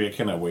 Deadpool 3, I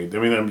cannot wait. I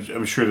mean,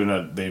 I'm sure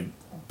they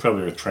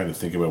probably are trying to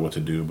think about what to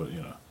do, but,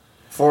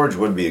 Forge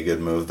would be a good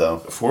move though.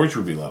 Forge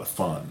would be a lot of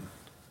fun.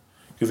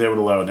 Because that would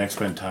allow an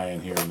X-Men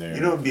tie-in here and there.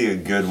 You know, it would be a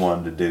good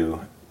one to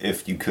do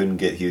if you couldn't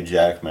get Hugh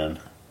Jackman.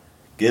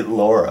 Get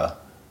Laura.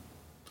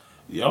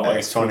 Oh,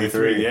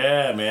 X-23.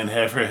 Yeah, man.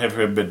 Have her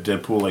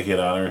Deadpool hit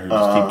on her and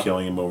just keep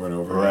killing him over and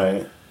over.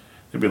 Right.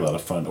 It'd be a lot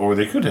of fun. Or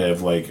they could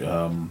have, like,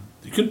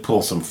 you could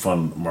pull some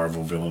fun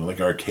Marvel villain,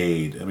 like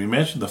Arcade. I mean,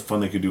 imagine the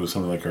fun they could do with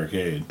something like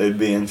Arcade. It'd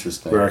be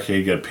interesting. Where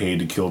Arcade got paid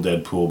to kill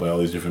Deadpool by all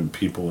these different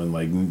people, and,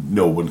 like,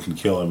 no one can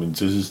kill him. And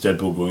so this is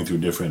Deadpool going through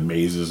different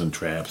mazes and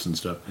traps and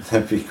stuff.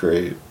 That'd be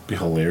great. It'd be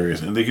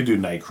hilarious. And they could do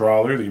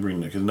Nightcrawler. They could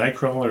bring, because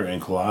Nightcrawler and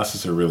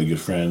Colossus are really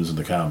good friends in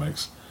the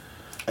comics.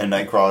 And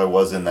Nightcrawler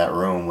was in that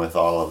room with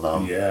all of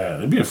them. Yeah,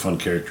 it'd be a fun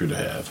character to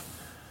have.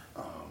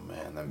 Oh,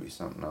 man, that'd be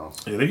something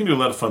else. Yeah, they can do a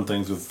lot of fun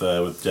things with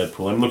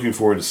Deadpool. I'm looking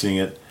forward to seeing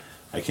it.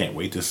 I can't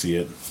wait to see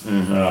it.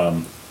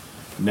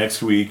 Mm-hmm.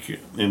 Next week,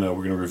 we're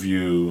going to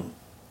review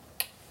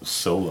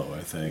Solo, I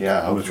think. Yeah,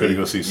 I'm going to try to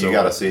go see Solo. You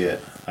got to see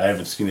it. I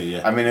haven't seen it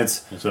yet. I mean,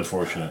 it's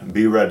unfortunate.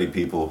 Be ready,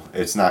 people.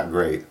 It's not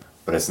great,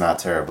 but it's not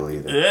terrible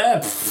either.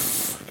 Yeah.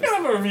 What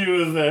kind of a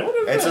review is that? What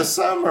is it's that? A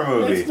summer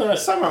movie.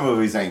 Summer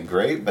movies ain't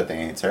great, but they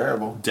ain't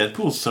terrible.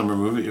 Deadpool's summer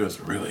movie, it was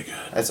really good.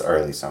 It's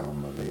early summer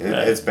movie.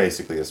 It's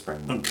basically a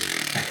spring movie.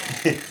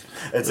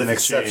 It's an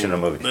exceptional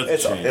movie.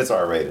 It's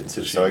R-rated,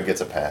 too, so it gets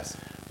a pass.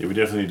 Yeah, we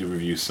definitely need to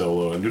review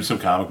Solo and do some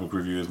comic book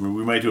reviews. I mean,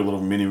 we might do a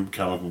little mini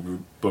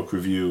comic book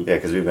review. Yeah,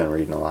 because we've been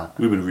reading a lot.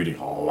 We've been reading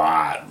a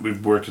lot.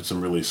 We've worked at some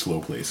really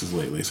slow places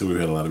lately, so we've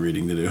had a lot of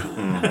reading to do.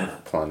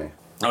 Mm-hmm. Plenty.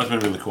 Oh, it's been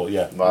really cool,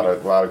 yeah. A lot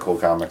of cool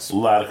comics. A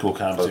lot of cool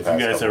comics. If you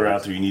guys are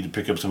out there, you need to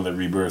pick up some of the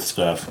Rebirth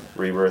stuff.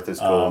 Rebirth is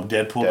cool.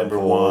 Deadpool number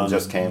 1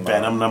 just came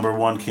Venom out. number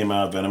 1 came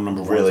out. Venom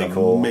number 1 really is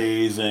cool.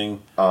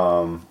 Amazing.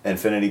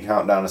 Infinity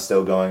Countdown is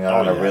still going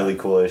on. A really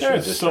cool issue.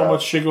 There's so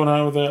much shit going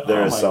on with that.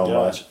 There is so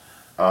much.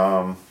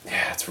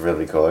 Yeah, it's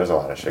really cool. There's a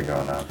lot of shit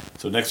going on.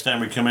 So next time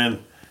we come in,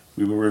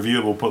 we will review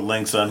it. We'll put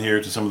links on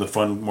here to some of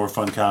the more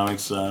fun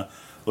comics.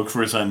 Look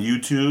for us on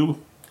YouTube.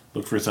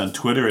 Look for us on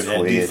Twitter at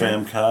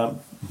 @DFAMCob.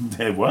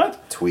 Hey,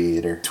 what?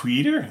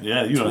 Tweeter.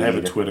 Yeah, you don't have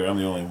a Twitter. I'm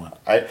the only one.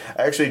 I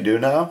actually do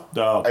now.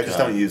 Oh, I just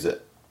don't use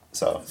it.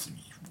 So,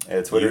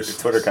 yeah,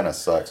 Twitter kind of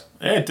sucks.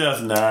 It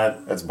does not.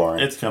 It's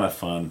boring. It's kind of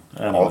fun.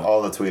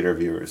 All the Twitter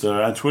viewers.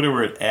 So on Twitter,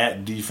 we're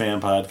at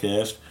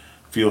 @DFAMPodcast.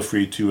 Feel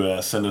free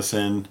to send us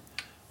in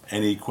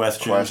any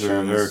questions.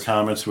 Or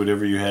comments,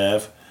 whatever you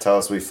have. Tell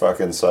us we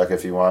fucking suck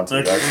if you want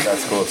to.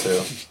 That's cool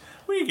too.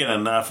 We get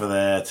enough of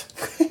that.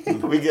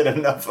 We get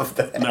enough of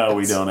that. No,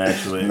 we don't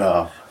actually.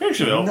 No.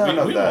 Actually, we have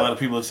a lot of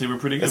people that say we're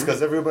pretty good. It's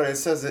because everybody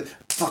says it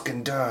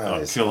fucking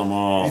does. Oh, kill them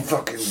all. You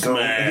fucking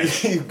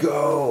smash. Go. You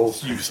go.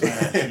 You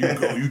smash. You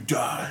go. You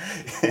die.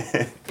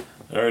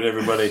 All right,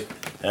 everybody.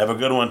 Have a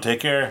good one. Take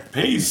care.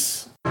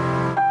 Peace.